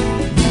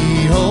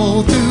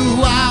 behold,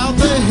 throughout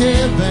the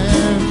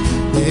heavens,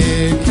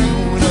 there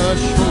came a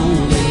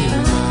holy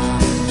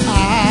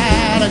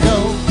light. I'd go,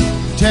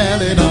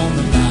 tell it on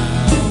the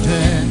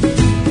mountain,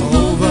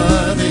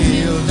 over the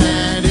hills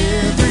and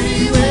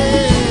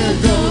everywhere.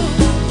 Go,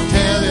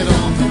 tell it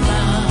on the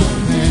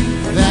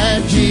mountain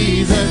that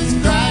Jesus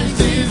Christ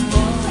is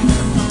born.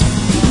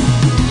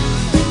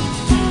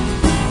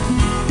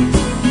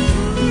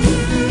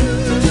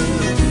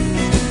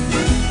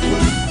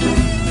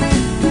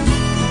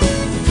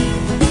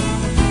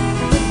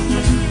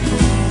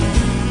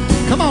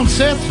 Come on,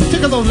 Seth,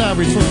 tickle those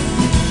ivories for me.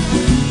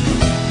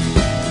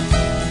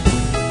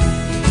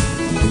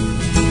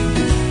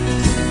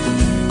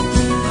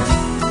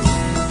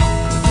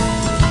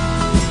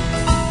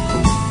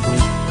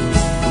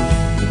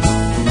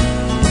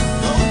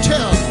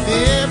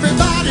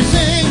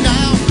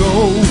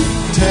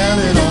 Tell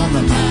it on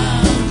the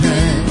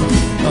mountain,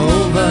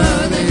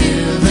 over the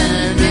hills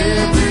and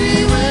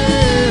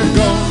everywhere.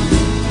 Go,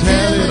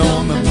 tell it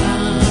on the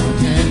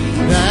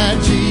mountain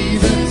that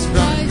Jesus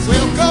Christ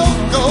will go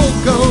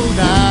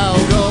now,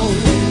 go,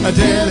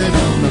 tell it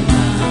on the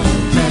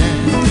mountain,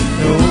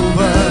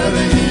 over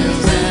the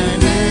hills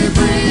and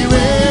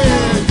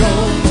everywhere. Go,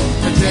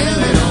 tell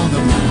it on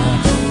the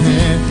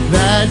mountain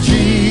that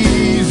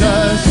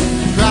Jesus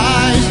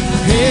Christ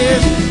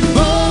is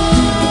born.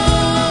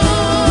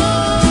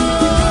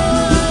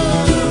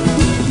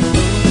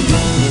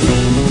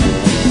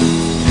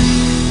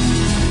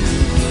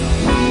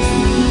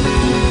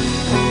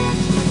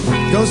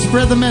 Go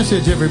spread the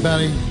message,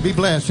 everybody. Be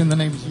blessed in the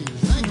name of Jesus.